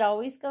 Now, does it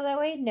always go that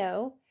way?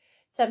 No.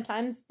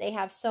 Sometimes they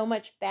have so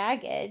much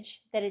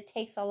baggage that it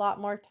takes a lot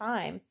more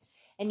time,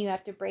 and you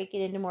have to break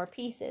it into more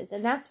pieces.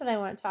 And that's what I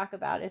want to talk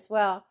about as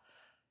well.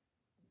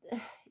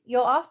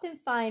 You'll often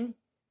find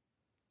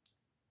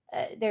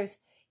there's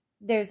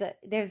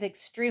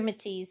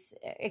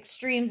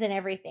extremes in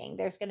everything.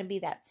 There's going to be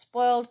that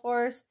spoiled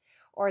horse,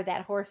 or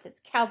that horse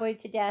that's cowboyed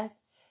to death.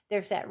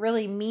 There's that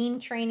really mean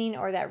training,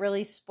 or that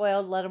really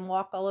spoiled, let them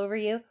walk all over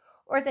you,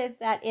 or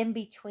that in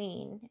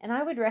between. And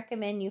I would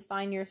recommend you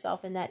find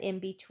yourself in that in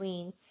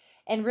between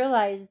and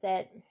realize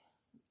that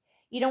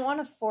you don't want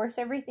to force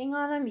everything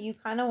on them. You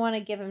kind of want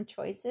to give them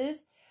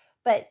choices,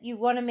 but you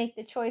want to make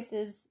the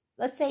choices.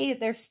 Let's say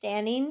they're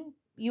standing,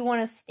 you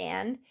want to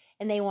stand,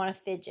 and they want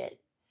to fidget.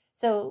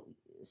 So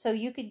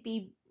you could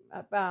be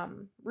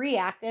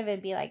reactive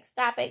and be like,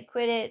 stop it,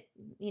 quit it,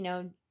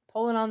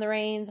 pulling on the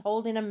reins,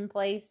 holding them in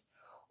place.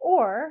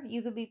 Or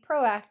you could be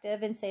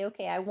proactive and say,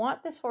 okay, I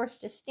want this horse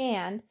to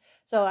stand.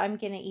 So I'm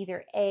going to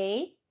either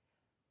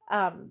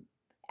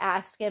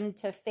ask him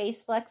to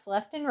face flex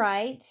left and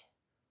right,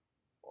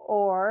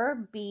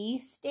 or B,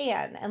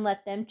 stand and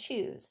let them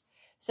choose.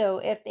 So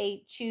if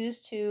they choose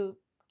to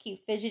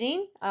keep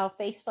fidgeting, I'll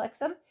face flex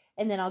them,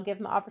 and then I'll give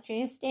them an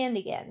opportunity to stand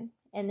again.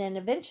 And then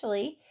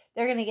eventually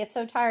they're going to get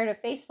so tired of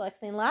face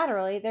flexing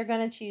laterally, they're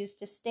going to choose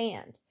to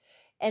stand.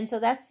 And so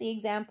that's the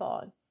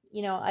example.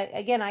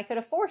 I could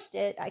have forced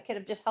it. I could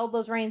have just held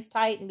those reins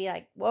tight and be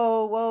like,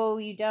 whoa, whoa,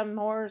 you dumb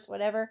horse,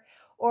 whatever.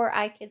 Or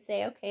I could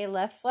say, okay,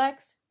 left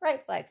flex,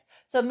 right flex.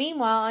 So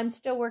meanwhile, I'm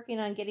still working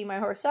on getting my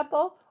horse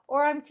supple,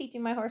 or I'm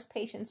teaching my horse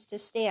patience to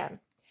stand.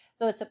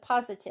 So it's a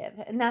positive,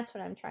 and that's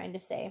what I'm trying to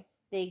say,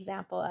 the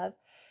example of.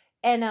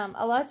 And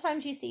a lot of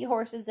times you see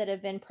horses that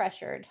have been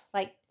pressured,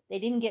 like they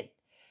didn't get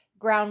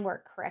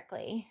groundwork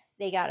correctly.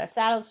 They got a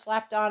saddle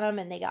slapped on them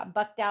and they got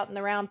bucked out in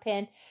the round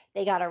pen.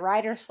 They got a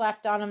rider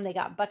slapped on them. They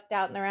got bucked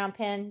out in the round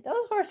pen.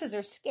 Those horses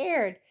are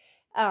scared.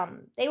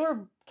 They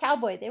were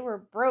cowboy. They were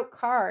broke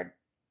hard.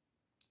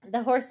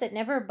 The horse that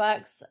never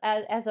bucks,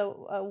 as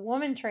a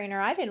woman trainer,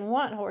 I didn't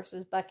want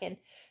horses bucking.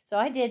 So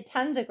I did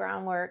tons of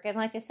groundwork. And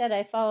like I said,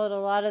 I followed a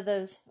lot of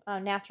those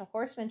natural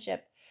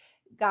horsemanship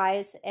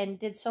guys and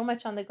did so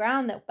much on the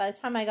ground that by the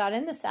time I got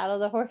in the saddle,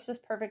 the horse was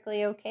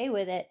perfectly okay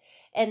with it.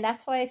 And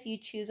that's why if you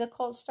choose a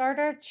colt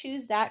starter,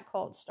 choose that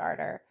colt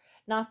starter,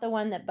 not the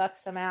one that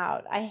bucks them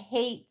out. I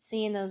hate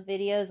seeing those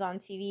videos on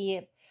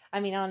TV.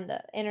 On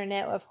the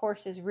internet, of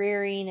horses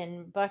rearing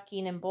and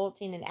bucking and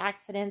bolting and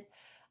accidents.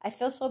 I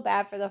feel so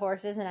bad for the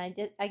horses, and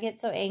I get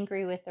so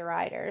angry with the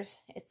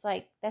riders. It's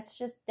like, that's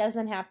just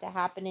doesn't have to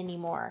happen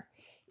anymore.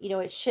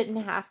 It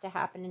shouldn't have to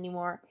happen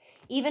anymore.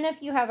 Even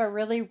if you have a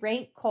really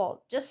rank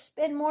colt, just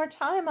spend more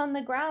time on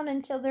the ground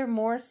until they're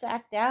more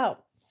sacked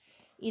out.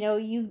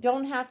 You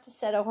don't have to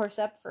set a horse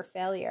up for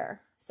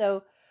failure.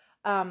 So,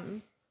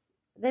 the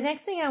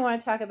next thing I want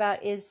to talk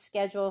about is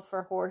schedule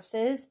for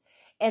horses.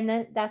 And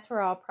then that's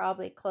where I'll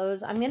probably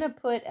close. I'm going to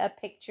put a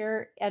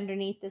picture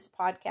underneath this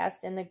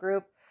podcast in the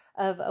group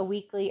of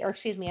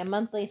a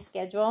monthly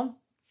schedule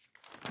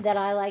that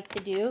I like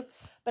to do.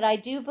 But I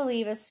do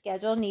believe a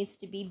schedule needs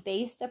to be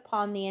based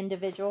upon the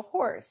individual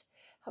horse.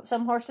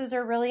 Some horses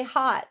are really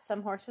hot.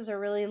 Some horses are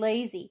really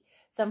lazy.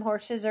 Some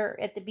horses are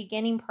at the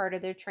beginning part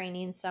of their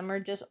training. Some are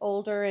just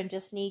older and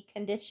just need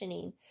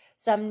conditioning.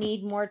 Some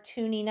need more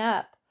tuning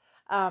up.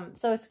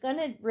 So it's going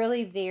to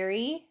really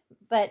vary.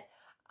 But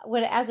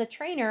as a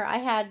trainer, I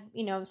had,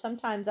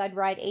 sometimes I'd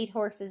ride 8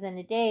 horses in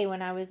a day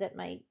when I was at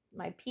my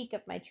peak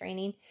of my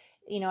training.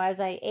 As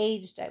I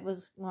aged, it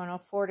was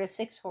 4 to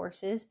 6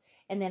 horses,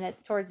 and then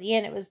towards the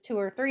end, it was 2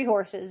 or 3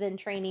 horses in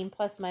training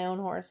plus my own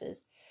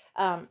horses.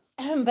 But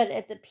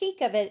at the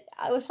peak of it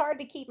was hard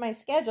to keep my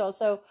schedule.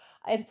 So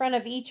in front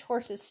of each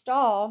horse's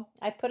stall,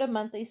 I put a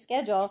monthly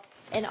schedule,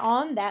 and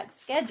on that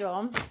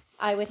schedule,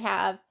 I would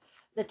have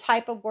the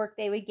type of work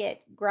they would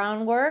get: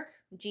 groundwork,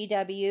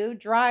 GW,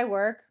 dry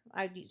work,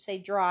 I'd say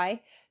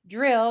dry,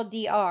 drill,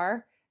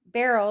 DR,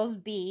 barrels,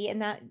 B,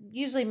 and that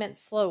usually meant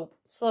slow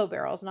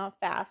barrels, not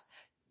fast,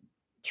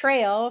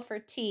 trail for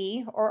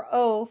T, or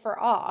O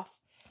for off,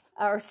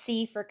 or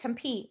C for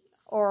compete,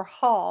 or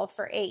haul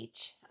for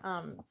H,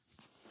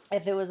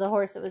 if it was a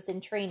horse that was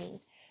in training.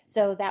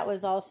 So that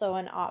was also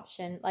an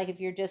option, like if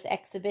you're just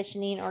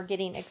exhibitioning or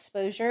getting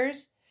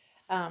exposures,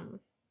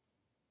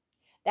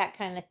 that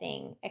kind of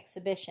thing,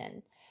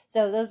 exhibition.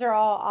 So those are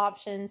all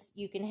options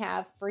you can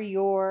have for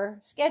your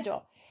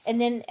schedule. And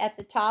then at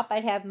the top,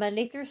 I'd have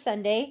Monday through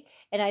Sunday,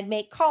 and I'd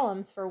make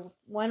columns for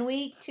 1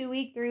 week, 2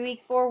 week, 3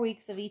 week, 4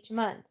 weeks of each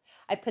month.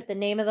 I put the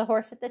name of the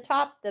horse at the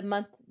top, the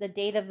month, the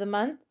date of the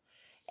month,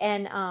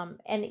 and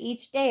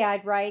each day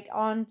I'd write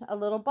on a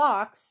little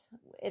box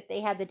if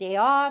they had the day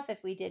off,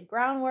 if we did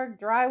groundwork,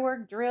 dry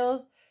work,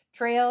 drills,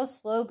 trails,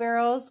 slow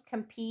barrels,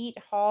 compete,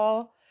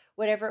 haul,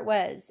 whatever it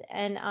was.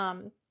 And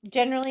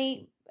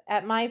generally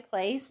at my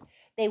place,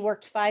 they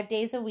worked 5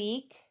 days a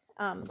week.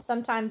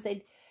 Sometimes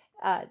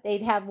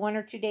they'd have 1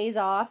 or 2 days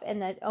off,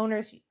 and the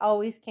owners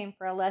always came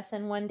for a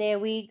lesson 1 day a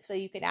week, so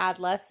you could add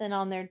lesson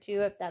on there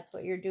too if that's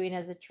what you're doing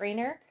as a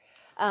trainer.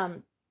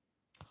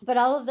 But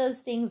all of those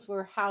things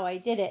were how I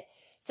did it.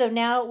 So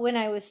now when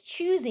I was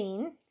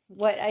choosing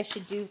what I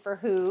should do for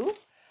who,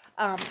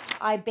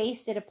 I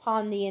based it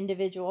upon the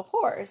individual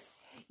horse.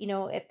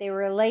 If they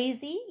were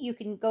lazy, you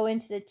can go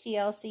into the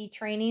TLC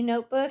training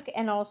notebook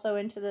and also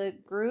into the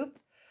group,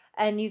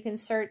 and you can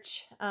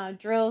search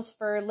drills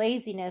for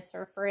laziness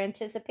or for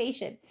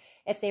anticipation.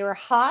 If they were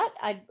hot,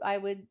 I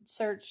would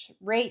search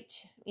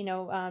rate,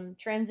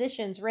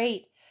 transitions,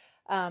 rate.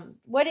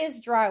 What is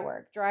dry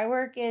work? Dry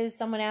work is,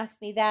 someone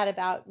asked me that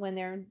about when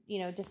they're,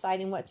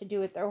 deciding what to do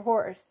with their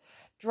horse.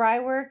 Dry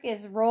work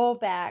is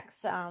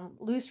rollbacks,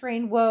 loose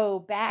rein whoa,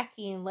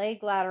 backing,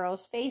 leg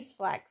laterals, face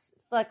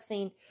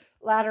flexing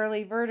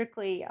laterally,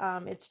 vertically.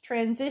 It's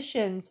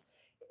transitions,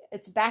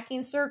 it's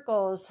backing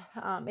circles.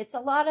 It's a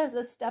lot of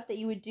the stuff that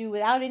you would do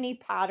without any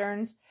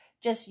patterns,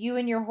 just you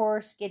and your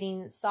horse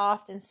getting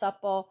soft and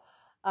supple,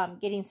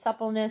 getting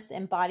suppleness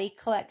and body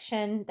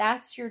collection.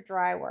 That's your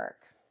dry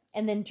work.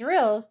 And then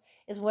drills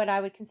is what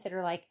I would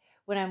consider like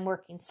when I'm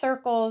working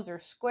circles or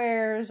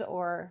squares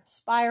or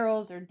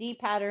spirals or D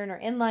pattern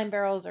or inline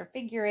barrels or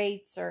figure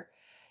eights or,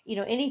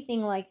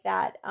 anything like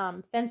that,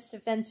 fence to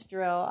fence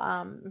drill,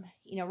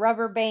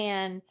 rubber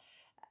band,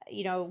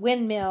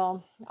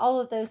 windmill, all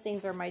of those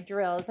things are my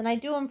drills, and I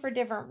do them for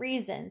different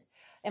reasons.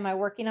 Am I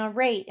working on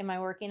rate? Am I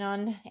working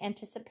on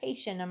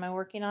anticipation? Am I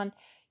working on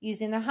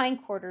using the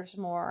hindquarters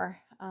more?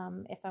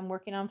 If I'm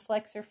working on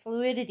flex or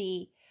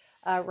fluidity,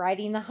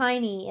 riding the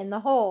hiney in the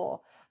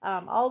hole,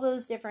 all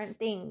those different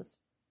things.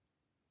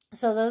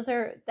 So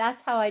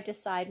that's how I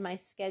decide my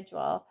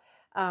schedule.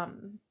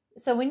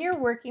 So when you're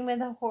working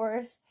with a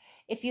horse,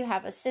 if you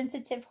have a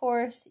sensitive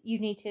horse, you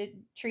need to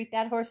treat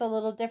that horse a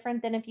little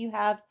different than if you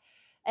have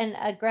an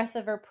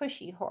aggressive or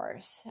pushy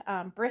horse.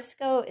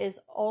 Briscoe is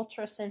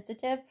ultra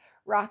sensitive.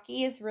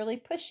 Rocky is really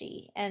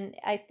pushy, and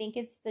I think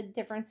it's the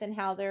difference in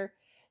how they're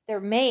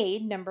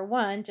made. Number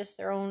one, just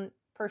their own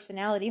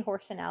personality,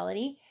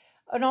 horsenality,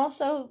 and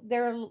also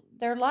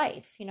their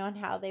life, and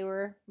how they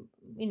were,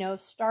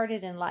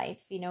 started in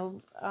life.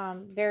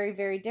 Very,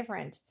 very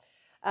different.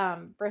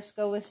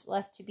 Briscoe was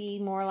left to be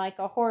more like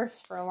a horse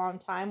for a long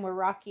time, where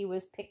Rocky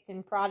was picked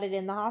and prodded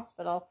in the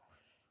hospital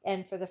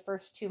and for the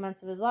first 2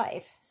 months of his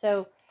life.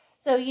 So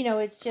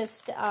it's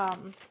just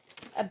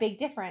a big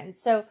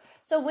difference. So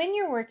when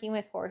you're working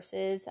with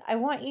horses, I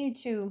want you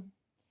to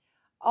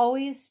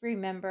always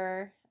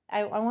remember,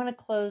 I want to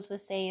close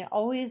with saying,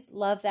 always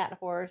love that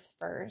horse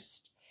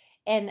first,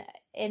 and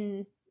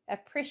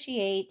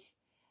appreciate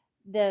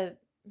the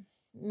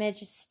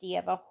majesty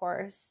of a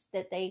horse,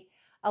 that they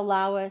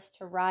allow us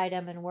to ride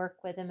them and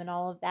work with them and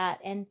all of that,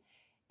 and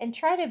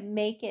try to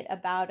make it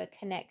about a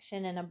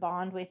connection and a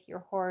bond with your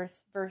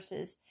horse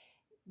versus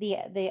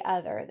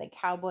the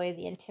cowboy,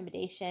 the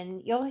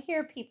intimidation. You'll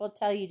hear people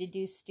tell you to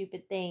do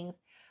stupid things.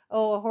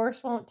 Oh, a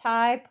horse won't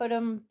tie, put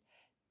him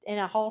in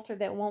a halter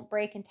that won't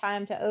break and tie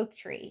him to oak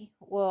tree.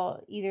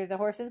 Well, either the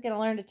horse is going to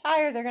learn to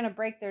tie or they're going to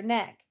break their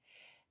neck.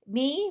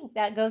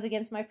 That goes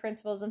against my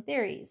principles and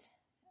theories.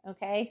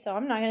 Okay, so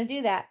I'm not going to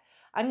do that.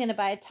 I'm going to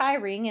buy a tie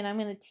ring, and I'm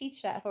going to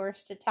teach that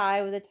horse to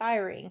tie with a tie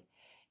ring.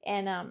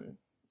 And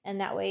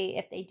that way,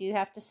 if they do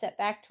have to set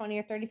back 20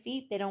 or 30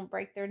 feet, they don't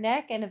break their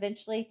neck. And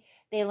eventually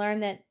they learn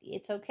that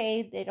it's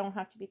okay. They don't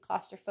have to be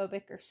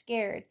claustrophobic or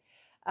scared.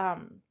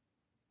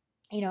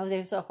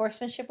 There's a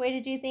horsemanship way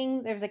to do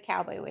things. There's a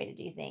cowboy way to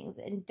do things.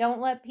 And don't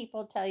let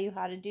people tell you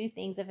how to do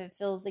things if it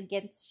feels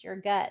against your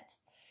gut.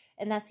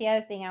 And that's the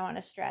other thing I want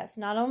to stress.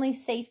 Not only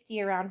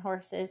safety around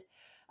horses.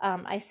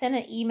 I sent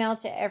an email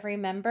to every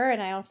member,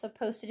 and I also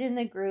posted in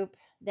the group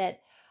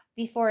that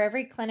before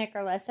every clinic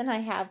or lesson, I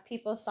have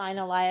people sign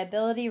a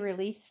liability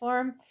release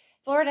form.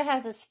 Florida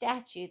has a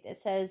statute that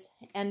says,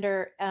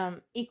 under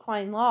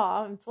equine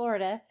law in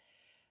Florida,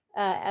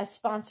 a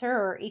sponsor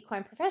or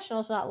equine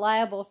professional is not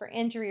liable for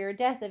injury or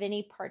death of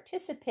any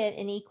participant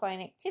in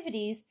equine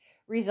activities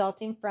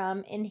resulting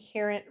from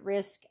inherent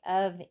risk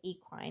of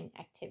equine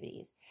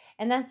activities.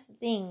 And that's the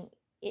thing.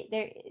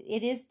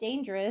 It is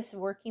dangerous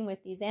working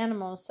with these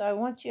animals, so I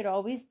want you to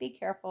always be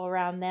careful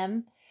around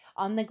them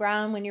on the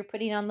ground when you're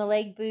putting on the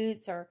leg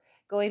boots or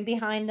going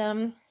behind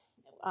them,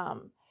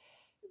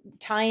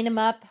 tying them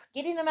up,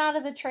 getting them out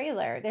of the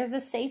trailer. There's a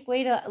safe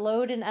way to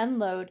load and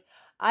unload.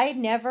 I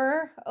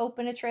never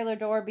open a trailer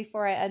door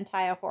before I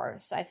untie a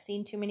horse. I've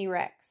seen too many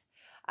wrecks.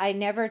 I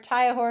never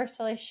tie a horse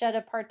till I shut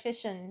a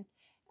partition.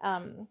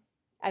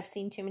 I've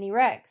seen too many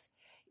wrecks.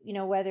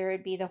 Whether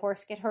it be the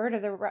horse get hurt or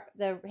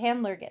the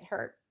handler get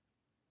hurt.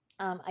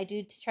 I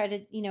do try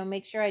to,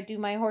 make sure I do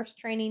my horse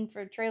training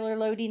for trailer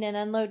loading and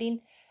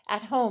unloading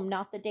at home,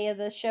 not the day of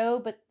the show,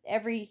 but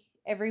every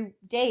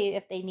day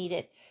if they need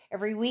it,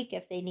 every week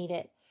if they need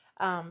it.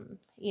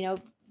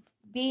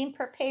 Being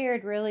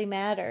prepared really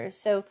matters.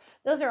 So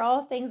those are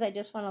all things I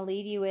just want to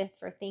leave you with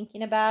for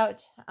thinking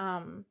about.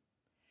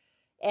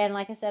 And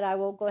like I said, I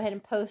will go ahead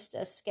and post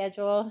a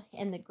schedule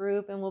in the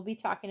group, and we'll be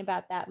talking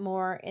about that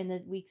more in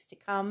the weeks to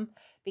come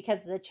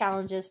because of the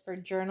challenges for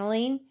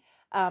journaling.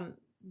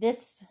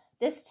 This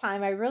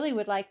time, I really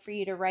would like for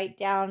you to write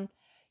down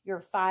your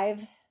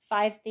five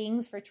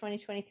things for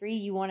 2023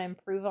 you want to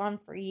improve on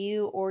for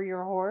you or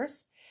your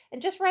horse,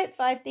 and just write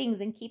 5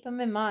 things and keep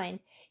them in mind.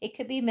 It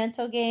could be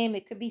mental game.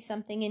 It could be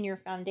something in your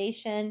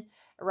foundation,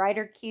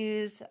 rider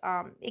cues.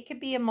 It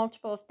could be a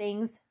multiple of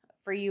things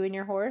for you and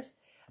your horse.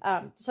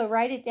 So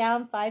write it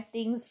down, 5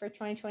 things for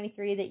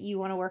 2023 that you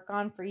want to work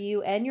on for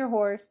you and your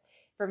horse,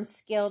 from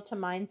skill to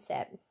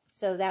mindset.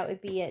 So that would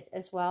be it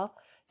as well.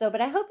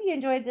 But I hope you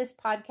enjoyed this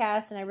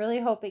podcast, and I really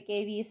hope it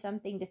gave you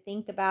something to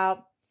think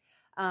about.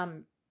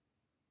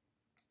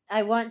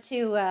 I want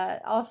to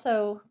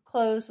also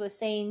close with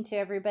saying to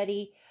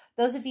everybody,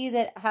 those of you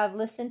that have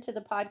listened to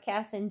the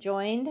podcast and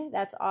joined,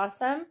 that's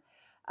awesome.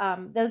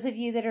 Those of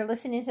you that are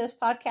listening to this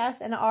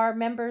podcast and are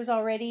members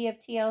already of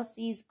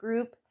TLC's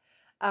group,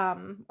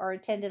 or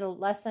attended a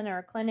lesson or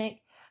a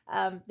clinic,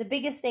 the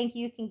biggest thank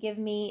you can give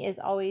me is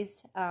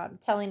always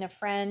telling a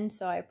friend.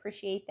 So I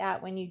appreciate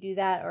that when you do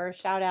that, or a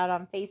shout out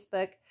on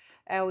Facebook.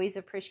 I always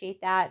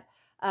appreciate that.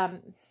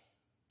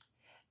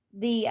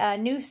 The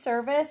new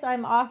service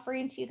I'm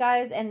offering to you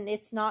guys, and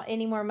it's not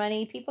any more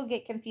money. People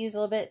get confused a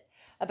little bit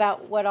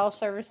about what all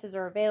services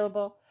are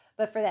available.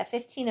 But for that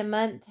 15 a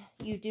month,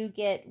 you do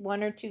get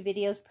 1 or 2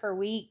 videos per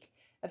week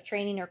of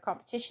training or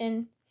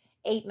competition,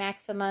 8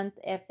 max a month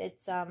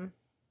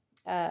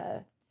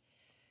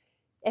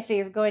if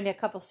you're going to a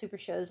couple super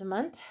shows a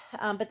month.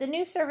 But the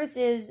new service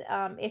is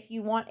if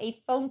you want a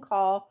phone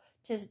call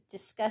to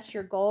discuss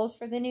your goals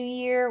for the new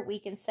year, we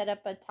can set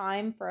up a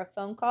time for a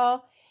phone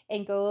call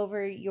and go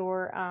over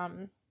your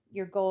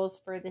goals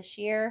for this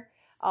year,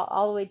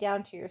 all the way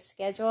down to your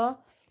schedule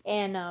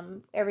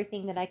and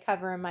everything that I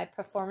cover in my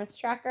performance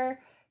tracker.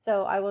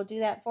 So I will do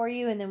that for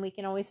you, and then we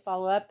can always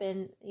follow up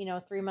in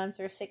 3 months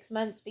or 6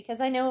 months, because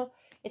I know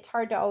it's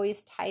hard to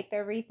always type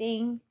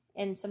everything,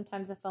 and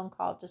sometimes a phone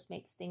call just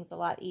makes things a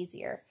lot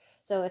easier.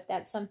 So if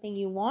that's something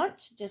you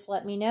want, just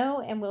let me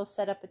know and we'll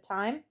set up a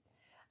time.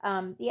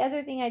 The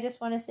other thing I just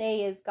want to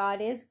say is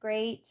God is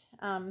great.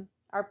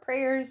 Our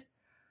prayers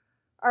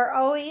are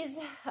always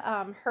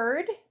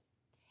heard.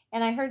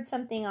 And I heard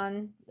something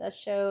on the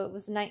show.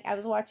 I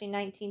was watching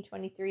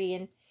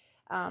 1923,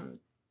 and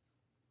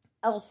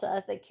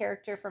Elsa, the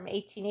character from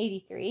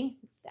 1883.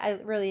 I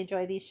really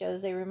enjoy these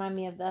shows. They remind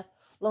me of the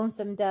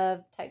Lonesome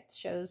Dove type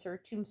shows, or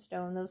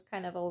Tombstone, those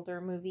kind of older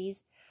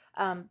movies.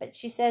 But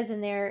she says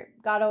in there,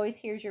 God always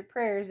hears your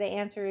prayers. The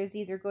answer is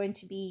either going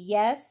to be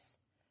yes,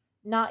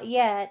 not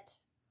yet,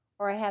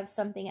 or I have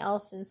something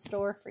else in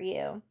store for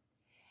you.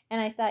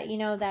 And I thought,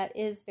 that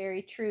is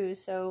very true.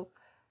 So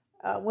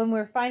when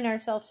we're finding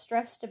ourselves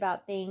stressed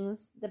about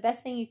things, the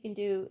best thing you can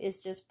do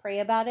is just pray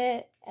about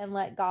it and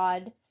let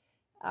God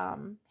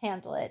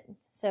handle it.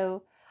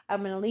 So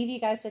I'm going to leave you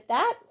guys with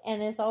that.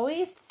 And as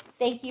always,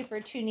 thank you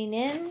for tuning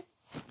in.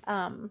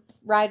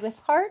 Ride with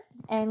heart,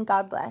 and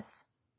God bless.